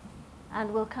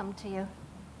 and we'll come to you.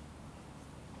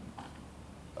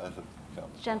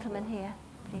 Gentleman here,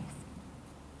 please.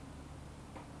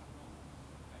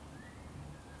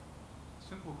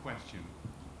 Simple question.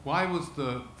 Why was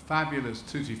the fabulous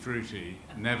Tutti Frutti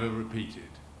never repeated?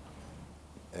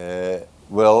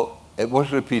 Well, it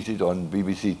was repeated on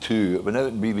BBC Two. It went out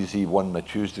on BBC One on a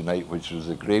Tuesday night, which was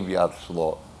a graveyard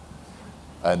slot.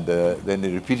 And then they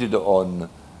repeated it on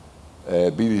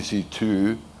BBC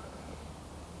Two.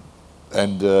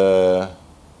 And that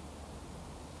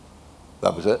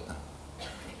was it.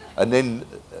 And then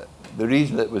the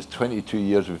reason it was 22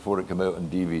 years before it came out on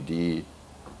DVD,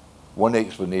 one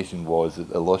explanation was that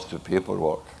they lost the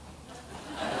paperwork.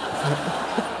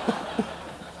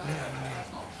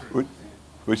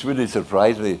 which wouldn't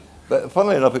surprise me. But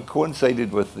funnily enough, it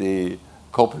coincided with the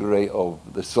copyright of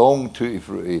the song Tutti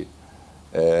Frutti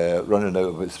running out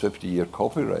of its 50-year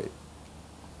copyright.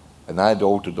 And I'd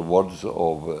altered the words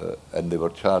of, and they were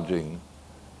charging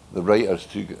the writers,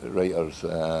 and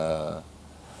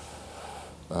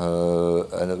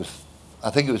it was, I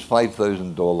think it was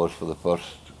 $5,000 for the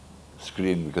first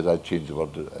screen because I'd changed the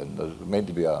word, and there's meant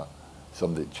to be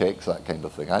somebody that checks that kind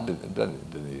of thing. I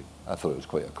I thought it was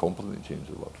quite a compliment to change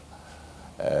the word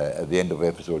at the end of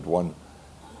episode 1.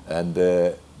 And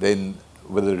then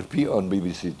with a repeat on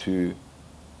BBC Two,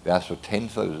 they asked for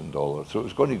 $10,000. So it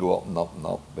was going to go up and up and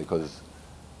up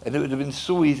and it would have been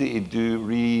so easy to do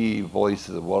re-voice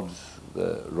the words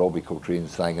that Robbie Coltrane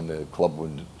sang in the club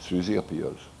when Susie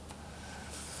appears.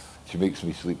 She makes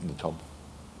me sleep in the tub.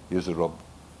 Here's the rub.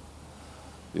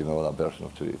 You know, that version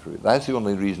of Tutti Frutti. That's the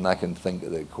only reason I can think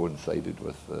that it coincided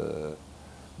with the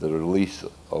release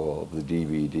of the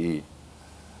DVD.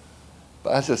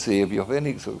 But as I say, if you have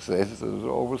any success, there's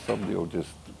always somebody who'll just,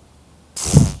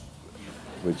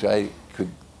 which I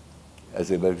could,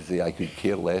 as I like to say, I could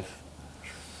care less.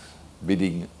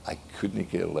 Meaning, I couldn't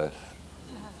care less.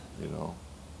 You know,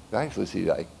 I actually see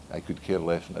that I could care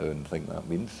less now and think that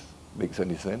makes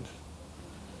any sense.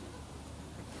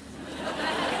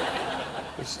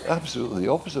 It's absolutely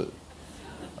the opposite.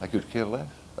 I could care less.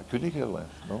 I couldn't care less,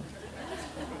 no.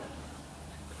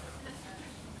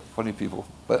 Funny people,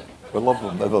 but we love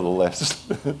them nevertheless.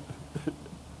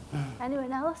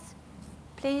 Anyone else?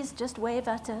 Please just wave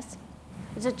at us.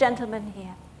 There's a gentleman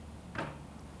here.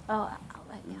 Oh, I'll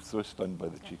let you. I'm so stunned by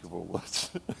the cheek of all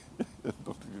this.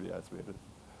 Don't really ask me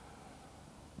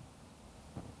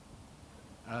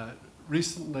anything.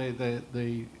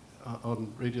 Recently,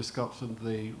 on Radio Scotland,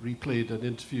 they replayed an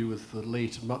interview with the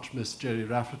late and much missed Gerry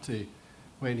Rafferty,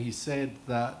 when he said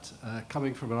that,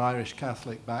 coming from an Irish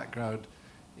Catholic background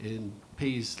in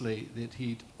Paisley, that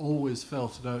he'd always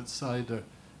felt an outsider.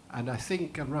 And I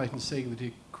think I'm right in saying that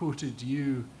he quoted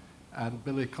you and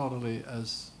Billy Connolly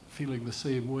as feeling the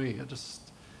same way. I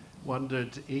just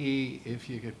wondered, A, if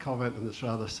you could comment on this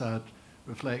rather sad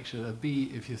reflection, and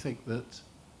B, if you think that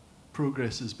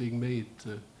progress is being made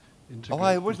to integrate. Oh,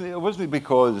 it wasn't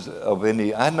because of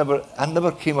any. I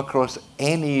never came across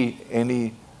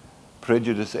any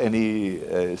prejudice, any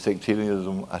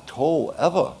sectarianism at all,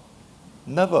 ever.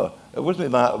 Never. It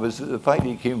wasn't that. It was the fact that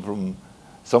you came from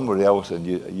somewhere else, and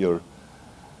your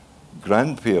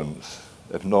grandparents,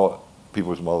 if not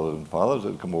people's mothers and fathers,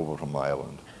 had come over from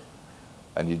Ireland,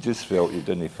 and you just felt you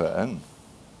didn't fit in.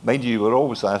 Mind you were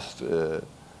always asked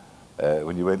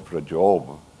when you went for a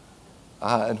job,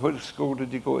 and which school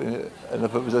did you go to? And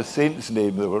if it was a saint's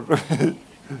name, they were,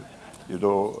 you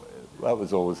know, that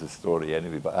was always the story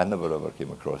anyway. But I never ever came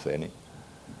across any,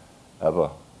 ever,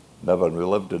 never. And we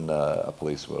lived in a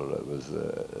place where it was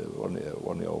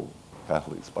weren't all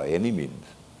Catholics by any means.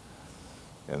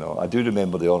 You know, I do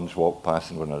remember the Orange Walk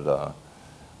passing when I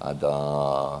had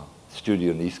a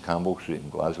studio in East Campbell Street in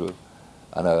Glasgow,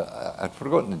 and I'd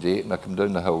forgotten the date, and I come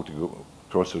down the hill to go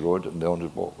across the road, and the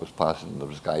Orange Walk was passing, and there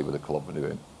was a guy with a club, and he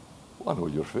went, "Well, I know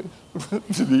your face."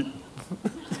 To me.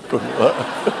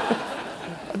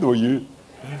 I know you.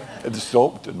 And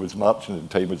stopped and was marching in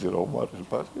time as they're all marching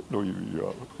past. I know you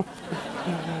are.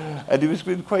 And he was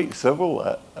being quite civil,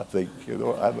 I think. You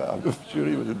know, I'm sure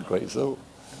he was being quite civil.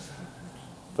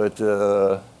 But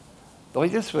I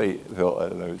just felt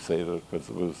an outsider, because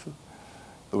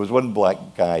there was one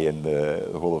black guy in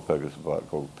the whole of Ferguson Park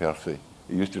called Percy.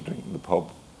 He used to drink in the pub,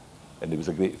 and he was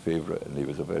a great favourite, and he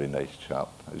was a very nice chap.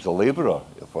 He was a labourer,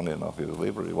 funny enough. He was a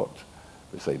labourer. He worked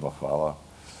beside my father.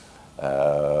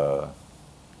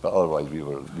 But otherwise, we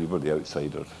were the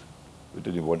outsiders. We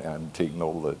didn't want to take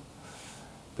all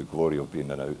the glory of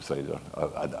being an outsider,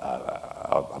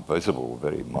 a visible,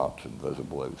 very marked and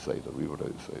visible outsider. We were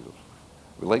outsiders.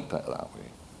 We liked that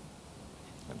way,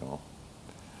 you know.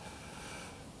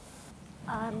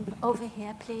 Over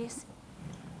here, please.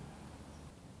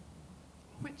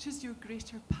 Which is your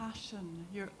greater passion,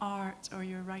 your art or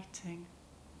your writing?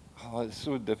 Oh, it's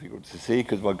so difficult to say,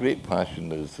 because my great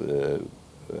passion is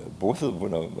both of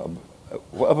them.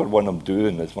 Whatever one I'm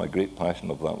doing is my great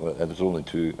passion of that. And there's only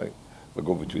two. I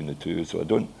go between the two. So I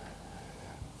don't.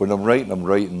 When I'm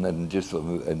writing and just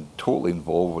and totally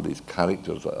involved with these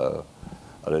characters that are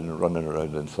running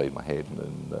around inside my head.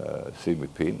 And same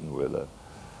with painting, where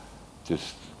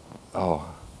just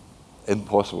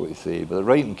impossible to say. But the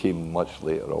writing came much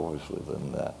later, obviously,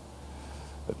 than the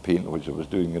painting, which I was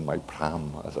doing in my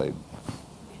pram, as I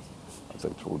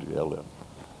told you earlier.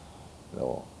 You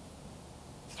know,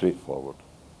 straightforward.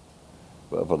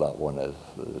 whatever that one is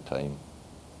at the time.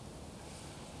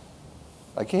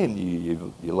 Again,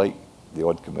 you like the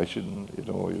odd commission, 30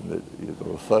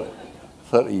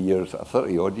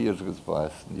 odd years goes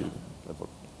past, and you never.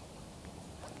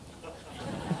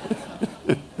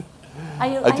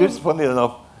 Just funny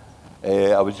enough,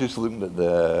 I was just looking at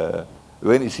we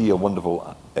went to see a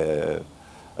wonderful,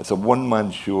 it's a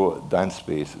one-man show at Dance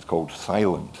Space. It's called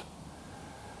Silent.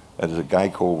 And there's a guy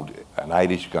called, an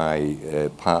Irish guy,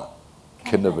 Pat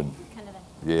Kinnavan.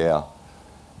 Yeah.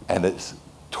 And it's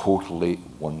totally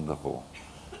wonderful.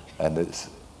 And it's,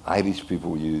 Irish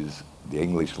people use the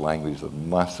English language, they're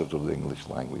masters of the English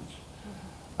language.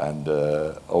 And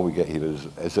all we get here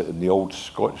is it in the old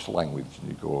Scottish language?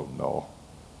 And you go, no.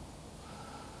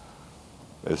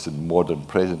 It's in modern,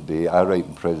 present day. I write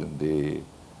in present day.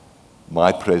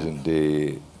 My present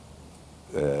day,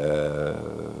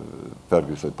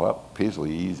 Ferguson Park,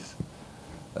 Paisley's.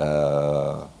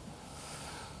 I'm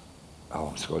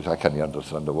Scottish, I can't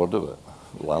understand a word of it.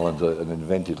 Laland's an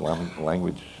invented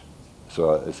language,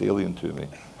 so it's alien to me.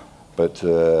 But,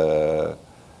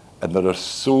 and there are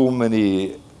so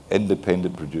many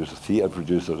independent producers, theatre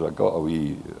producers. I got a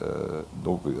wee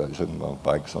notebook that's in my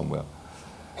bag somewhere.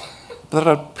 There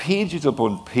are pages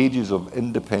upon pages of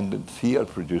independent theatre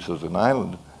producers in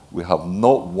Ireland. We have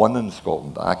not one in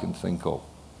Scotland that I can think of.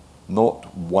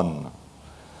 Not one.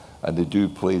 And they do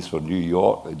plays for New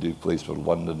York, they do plays for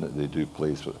London, they do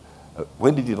plays for...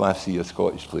 when did you last see a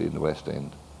Scottish play in the West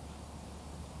End?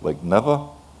 Like never?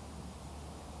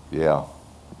 Yeah.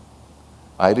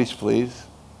 Irish plays?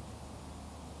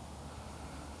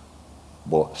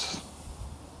 Lots.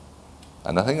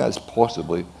 And I think that's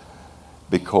possibly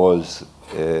because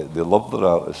they love their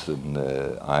artists in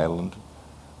Ireland,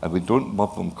 and we don't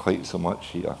love them quite so much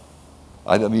here.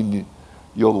 I mean,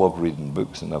 you all love reading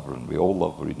books and everything. We all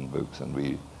love reading books,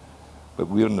 but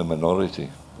we're in the minority,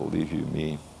 believe you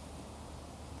me.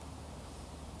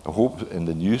 I hope in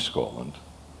the new Scotland,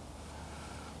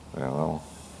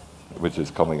 which is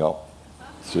coming up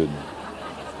soon,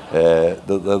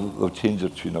 they'll change their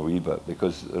tune a wee bit,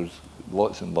 because there's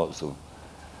lots and lots of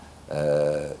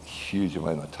huge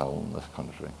amount of talent in this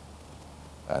country,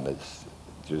 and it's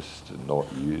just not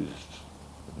used,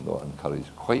 not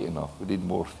encouraged quite enough. We need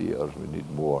more theatres, we need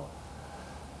more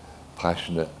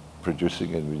passionate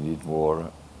producing, and we need more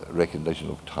recognition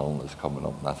of talent that's coming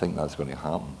up, and I think that's going to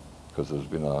happen, because there's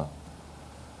been a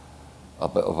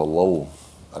bit of a lull.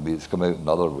 I mean, it's come out in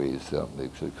other ways, certainly.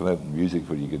 It's come out in music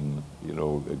where you can,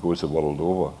 it goes the world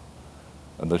over.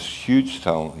 And there's huge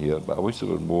talent here, but I wish there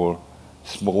were more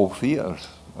small theatres.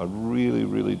 I really,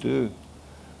 really do.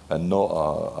 And not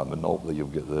a monopoly.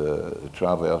 You've got the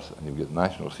Traverse and you've got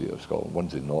National Theatre of Scotland.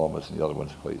 One's enormous and the other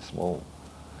one's quite small.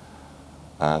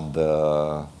 And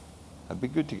it'd be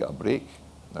good to get a break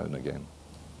now and again.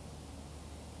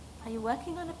 Are you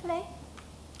working on a play?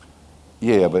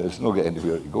 Yeah, but it's not got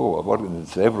anywhere to go. I'm working in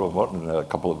several. I'm working in a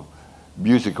couple of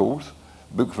musicals,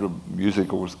 book for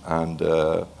musicals, and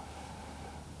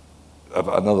I've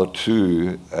another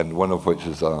two, and one of which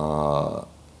is an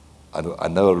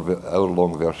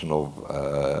hour-long version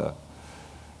of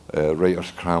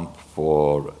Writer's Cramp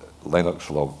for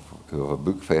Lennox Love, who have a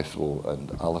book festival,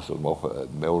 and Alistair Moffat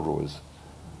at Melrose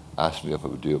asked me if I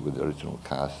would do it with the original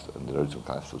cast, and the original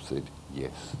cast have said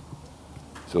yes.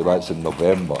 So that's in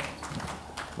November.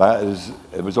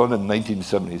 It was on in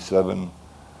 1977.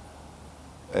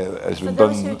 For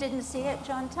those who didn't see it,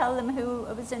 John, tell them who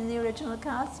was in the original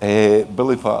cast.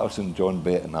 Billy Patterson, John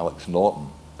Bett, and Alex Norton,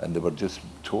 and they were just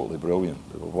totally brilliant.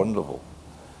 They were wonderful.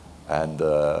 And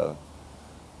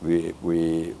we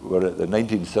were at the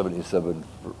 1977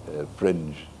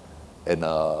 Fringe in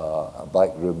a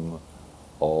back room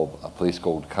of a place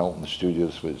called Carlton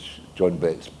Studios, which John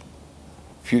Bett's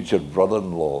future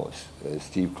brother-in-law,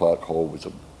 Steve Clark Hall,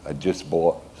 had just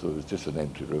bought, so it was just an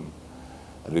empty room.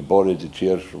 And we borrowed the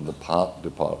chairs from the park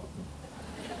department.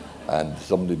 And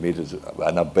somebody made us,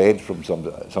 and a bed from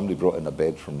somebody brought in a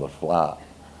bed from their flat.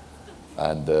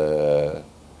 And I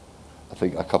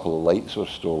think a couple of lights were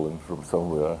stolen from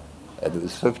somewhere. And it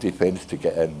was 50 pence to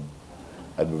get in.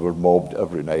 And we were mobbed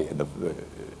every night.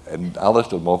 And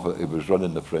Alistair Moffat, who was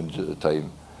running the Fringe at the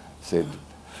time, said,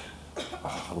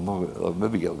 I'll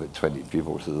maybe get about 20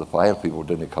 people. So the fire people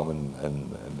didn't come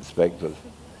and inspect us.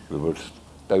 We were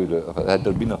stowed out. Had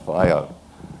there been a fire,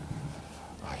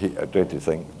 I dread to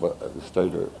think, but it was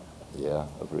stowed out, yeah,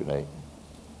 every night.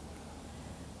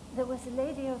 There was a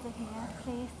lady over here,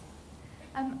 please.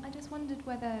 I just wondered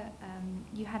whether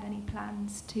you had any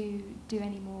plans to do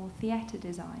any more theatre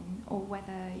design, or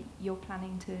whether you're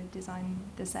planning to design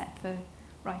the set for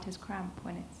Writer's Cramp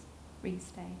when it's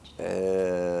restaged.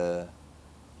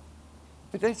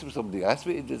 It'd be nice if somebody asked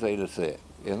me to design a set,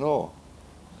 you know.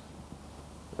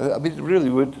 I mean, it really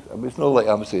would. I mean, it's not like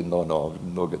I'm saying, no, I've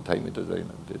not got time to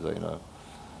design a.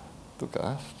 Don't get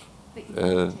asked. But you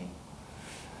want to.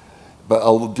 But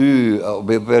it'll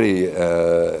be a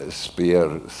very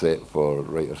spare set for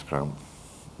Writer's Cramp.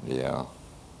 Yeah,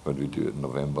 when we do it in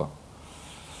November.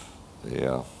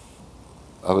 Yeah.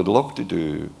 I would love to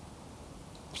do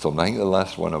something. I think the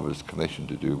last one I was commissioned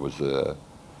to do was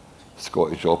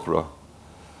Scottish Opera,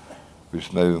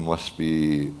 which now must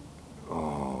be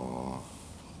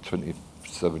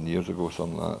 27 years ago,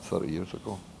 something like that, 30 years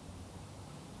ago.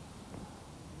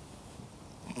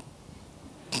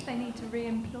 They need to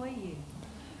re-employ you.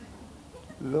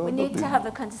 No, We need to have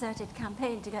a concerted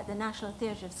campaign to get the National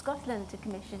Theatre of Scotland to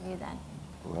commission you then.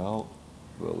 Well,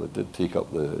 they did take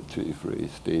up the Tutti Frutti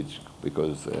stage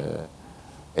because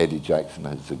Eddie Jackson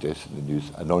had suggested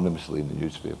anonymously in the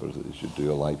newspapers that they should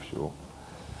do a live show.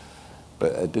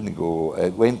 But it didn't go.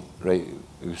 It went right.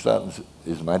 It was starting.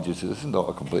 His Majesty. This is not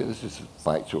a complaint. This is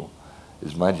factual.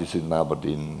 His Majesty in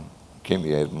Aberdeen came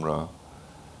to Edinburgh.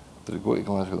 Did it go to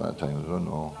Glasgow at that time? I don't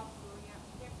know.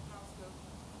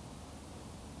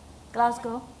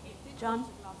 Glasgow, John?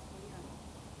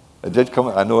 It did come.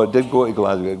 I know it did go to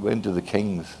Glasgow. It went to the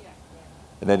King's,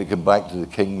 and then it came back to the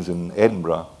King's in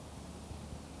Edinburgh,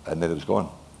 and then it was gone.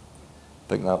 I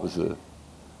think that was the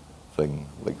thing,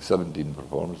 like 17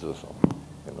 performances or something,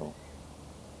 you know.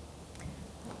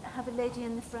 Have a lady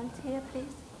in the front here,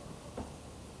 please.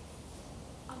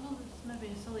 I know this may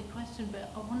be a silly question, but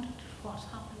I wondered what's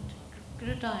happened to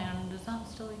Gridiron. Does that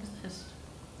still exist?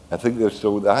 I think they're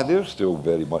still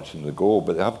very much in the go,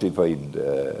 but they have to find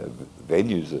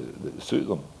venues that suit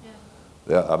them.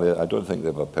 Yeah. I mean, I don't think they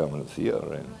have a permanent theatre,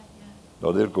 right? Right, yeah.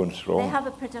 No, they're going strong. They have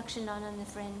a production on the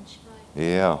Fringe. Right.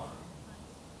 Yeah.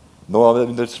 No, I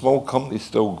mean, there's small companies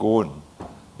still going,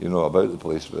 you know, about the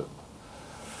place, but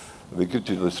it'd be good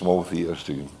to the small theatres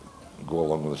to go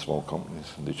along with the small companies,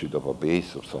 and they should have a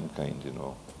base of some kind, you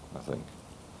know, I think.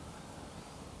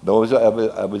 No,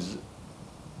 I was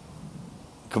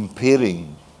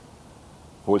comparing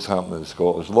what's happening in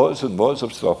Scotland. There's lots and lots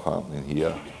of stuff happening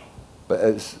here, but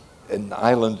it's in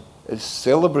Ireland, it's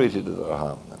celebrated that they're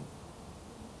happening.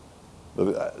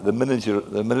 The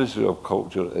Ministry of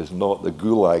Culture is not the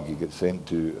gulag you get sent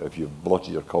to if you've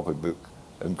blotted your copybook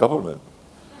in government.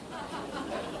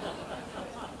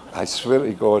 I swear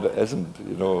to God it isn't.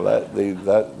 You know, they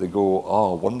go,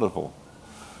 oh, wonderful.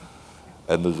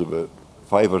 And there's about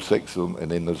 5 or 6 of them,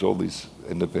 and then there's all these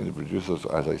independent producers,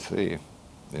 as I say,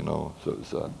 you know. So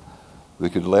it's we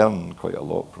could learn quite a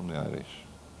lot from the Irish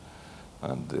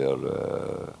and their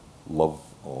love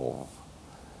of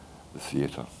the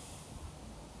theatre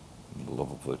and the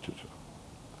love of literature.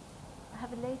 I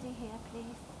have a lady here,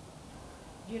 please.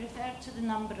 You referred to the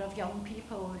number of young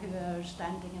people who are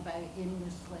standing about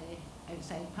aimlessly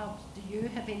outside pubs. Do you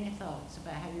have any thoughts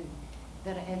about how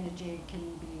their energy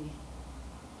can be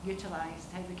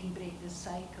utilised, how we can break this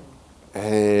cycle? I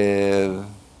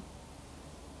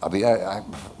mean,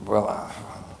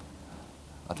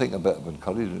 I think a bit of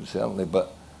encouragement, certainly,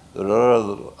 but there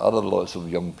are other lots of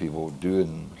young people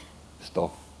doing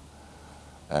stuff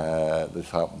that's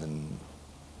happening,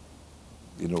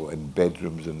 you know, in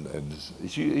bedrooms, and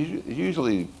it's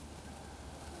usually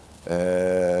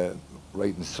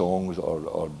writing songs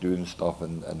or doing stuff,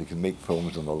 and they can make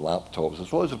films on their laptops.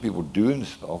 There's lots of people doing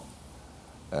stuff,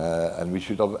 and we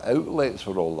should have outlets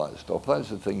for all that stuff. That's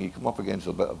the thing, you come up against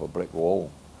a bit of a brick wall,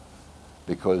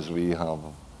 because we have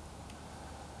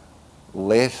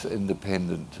less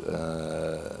independent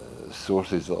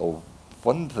sources that will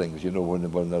fund things, you know,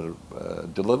 when they're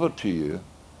delivered to you,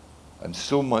 and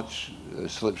so much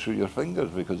slips through your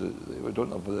fingers because we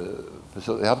don't have the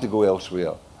facility. They have to go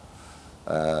elsewhere,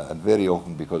 and very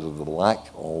often because of the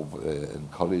lack of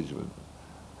encouragement,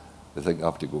 they think they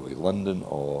have to go to London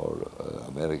or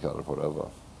America or whatever.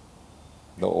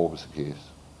 Not always the case.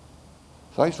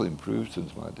 It's actually improved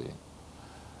since my day,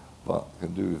 but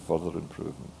can do further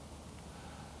improvement.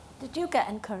 Did you get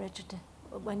encouraged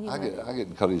when you I get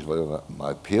encouraged by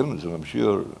my parents, and I'm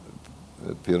sure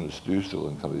parents do still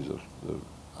encourage their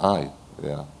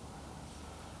yeah,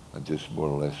 and just more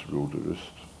or less roll the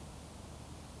roost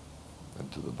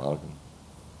into the bargain.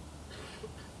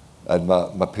 And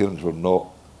my parents were not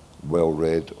well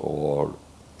read, or,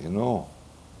 you know,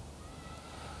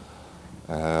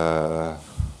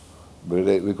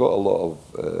 we got a lot of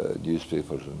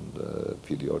newspapers and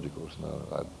periodicals now.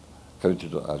 I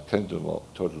counted them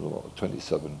up, totaled them up,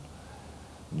 27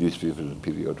 newspapers and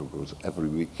periodicals every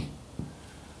week.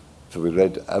 So we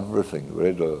read everything. We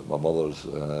read my mother's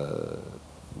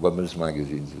women's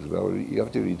magazines as well. You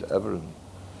have to read everything.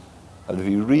 And if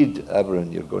you read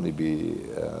Eberon, you're going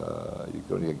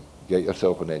to get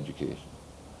yourself an education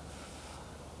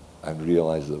and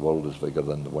realise that the world is bigger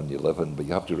than the one you live in, but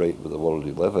you have to write with the world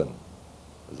you live in,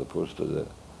 as opposed to the...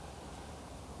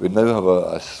 We now have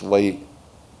a slight...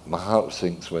 My heart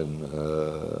sinks when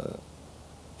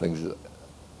things,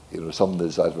 something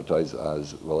is advertised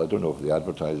as, well, I don't know if they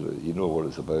advertise it, you know what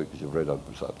it's about because you've read a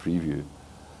sort of preview.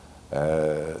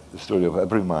 The story of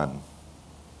Everyman,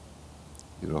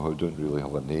 who don't really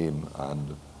have a name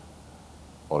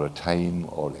or a time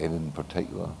or anything in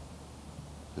particular.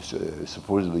 It's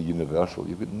supposedly universal.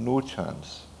 You've got no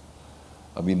chance.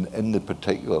 I mean, in the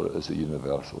particular is a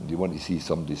universal. And you want to see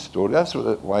somebody's story. That's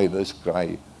why this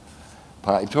guy,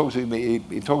 Pat, he talks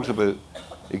about,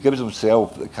 he gives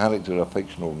himself the character a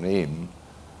fictional name,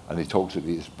 and he talks about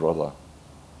his brother,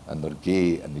 and they're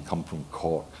gay, and they come from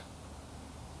Cork,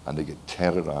 and they get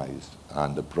terrorised,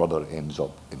 and the brother ends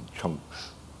up in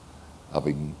chunks,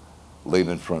 having lain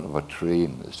in front of a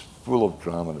train. It's full of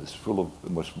drama, and it's full of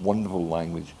the most wonderful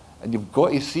language, and you've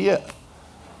got to see it.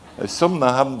 It's something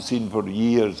I haven't seen for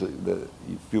years that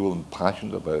you feel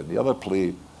impassioned about. The other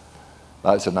play,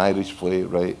 that's an Irish play,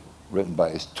 right, written by,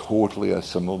 it's totally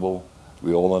assimilable.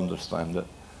 We all understand it.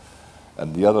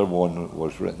 And the other one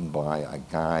was written by a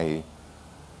guy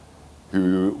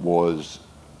who was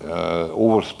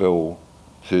overspill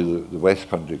to the West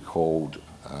Country called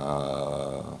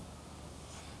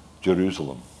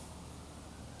Jerusalem.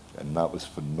 And that was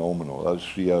phenomenal. That was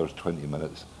 3 hours, 20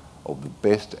 minutes of the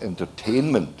best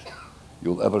entertainment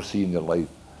you'll ever see in your life.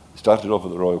 It started off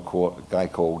at the Royal Court, a guy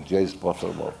called Jez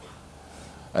Butterworth.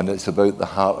 And it's about the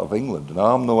heart of England.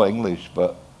 Now, I'm not English,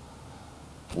 but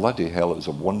bloody hell, it was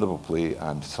a wonderful play,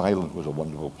 and Silent was a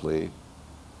wonderful play.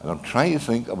 And I'm trying to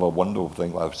think of a wonderful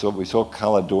thing. We saw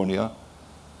Caledonia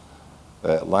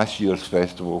at last year's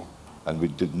festival, and we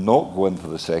did not go in for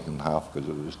the second half because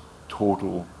it was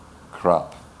total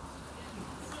crap.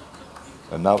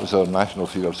 And that was our national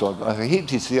theatre song. I hate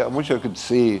to say it, I wish I could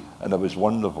say, and it was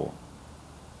wonderful.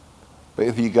 But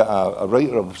if you get a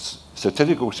writer of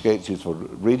satirical sketches for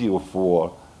Radio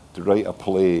 4 to write a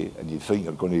play, and you think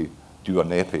you're going to do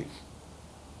an epic,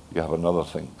 you have another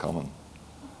thing coming.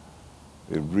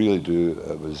 They really do.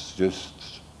 It was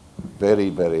just very,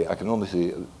 very, I can only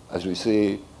say, as we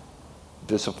say,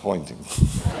 disappointing.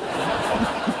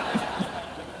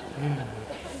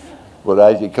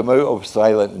 Whereas you come out of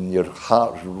Silent and your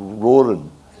heart's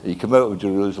roaring, you come out of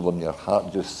Jerusalem, your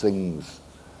heart just sings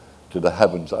to the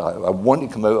heavens. I want to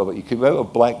come out of it. You came out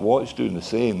of Black Watch doing the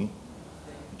same,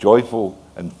 joyful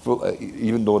and full,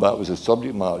 even though that was a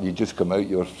subject matter, you just come out,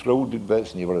 you were thrilled to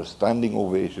bits and you were a standing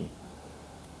ovation.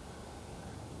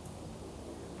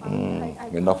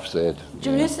 Enough said.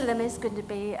 Jerusalem is going to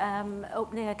be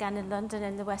opening again in London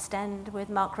in the West End with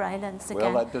Mark Rylance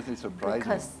again. Well, that doesn't surprise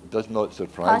me. It does not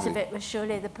surprise part me. of it was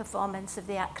surely the performance of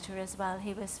the actor as well.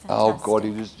 He was fantastic. Oh God,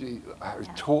 he was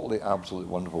totally,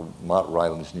 absolutely wonderful. Mark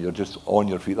Rylance, and you're just on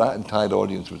your feet. That entire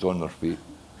audience was on their feet,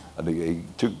 and he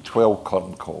took 12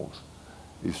 curtain calls.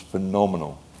 He's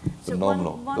phenomenal,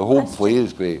 phenomenal. One the whole question. play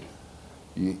is great.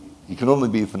 You can only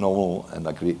be phenomenal in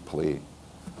a great play.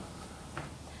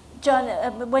 John,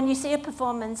 when you see a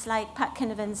performance like Pat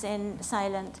Kinnavan's in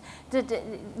Silent,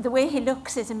 the way he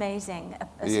looks is amazing,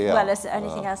 as well as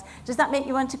anything else. Does that make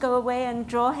you want to go away and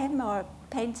draw him or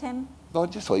paint him? No,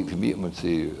 I'd just like to meet him and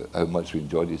say how much we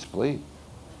enjoyed his play.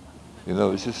 You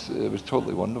know, it was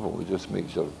totally wonderful. It just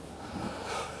makes you,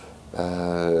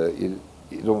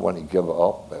 you don't want to give it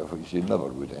up, which you never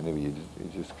would anyway. You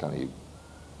just kind of, you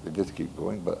just keep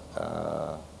going. But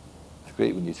it's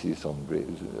great when you see something great.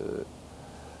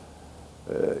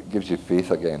 It gives you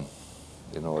faith again.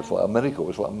 You know, it's like a miracle.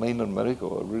 It's like a minor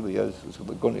miracle. It really is. It's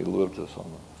going to lure to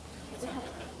something.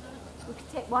 We could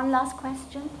take one last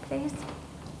question, please.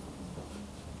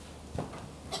 I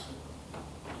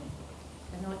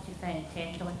know it's very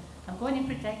intentional. I'm going to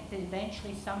predict that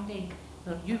eventually someday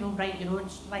you will write your own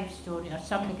life story, or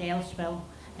somebody else will,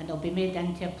 and it'll be made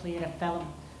into a play or a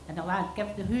film. And I'll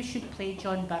give the who should play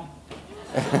John Byrne.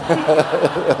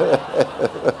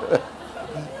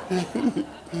 You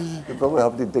probably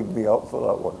have to dig me up for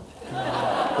that one.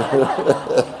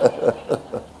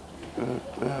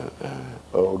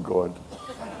 Oh God.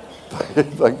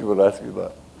 Thank you for asking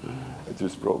that. It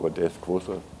just brought my death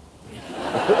closer.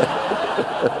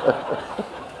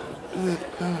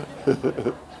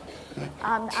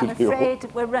 I'm afraid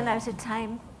we'll run out of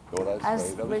time. No, that's fine.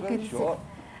 That was very short.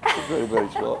 It was very, very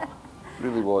short.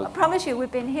 Really was. I promise you,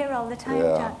 we've been here all the time,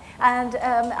 John. And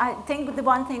I think the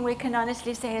one thing we can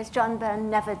honestly say is John Byrne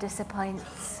never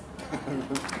disappoints.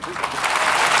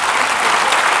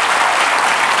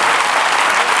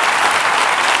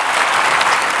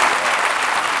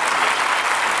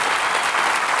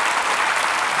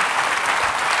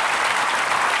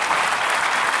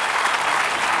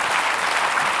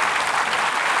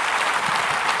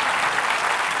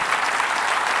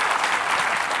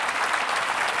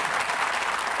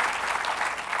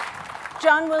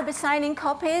 John will be signing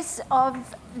copies of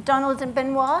Donald and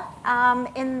Benoit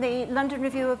in the London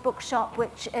Review of Bookshop,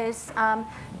 which is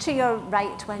to your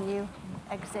right when you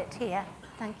exit here.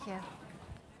 Thank you.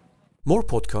 More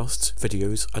podcasts,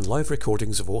 videos and live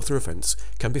recordings of author events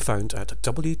can be found at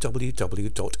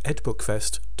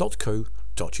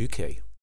www.edbookfest.co.uk.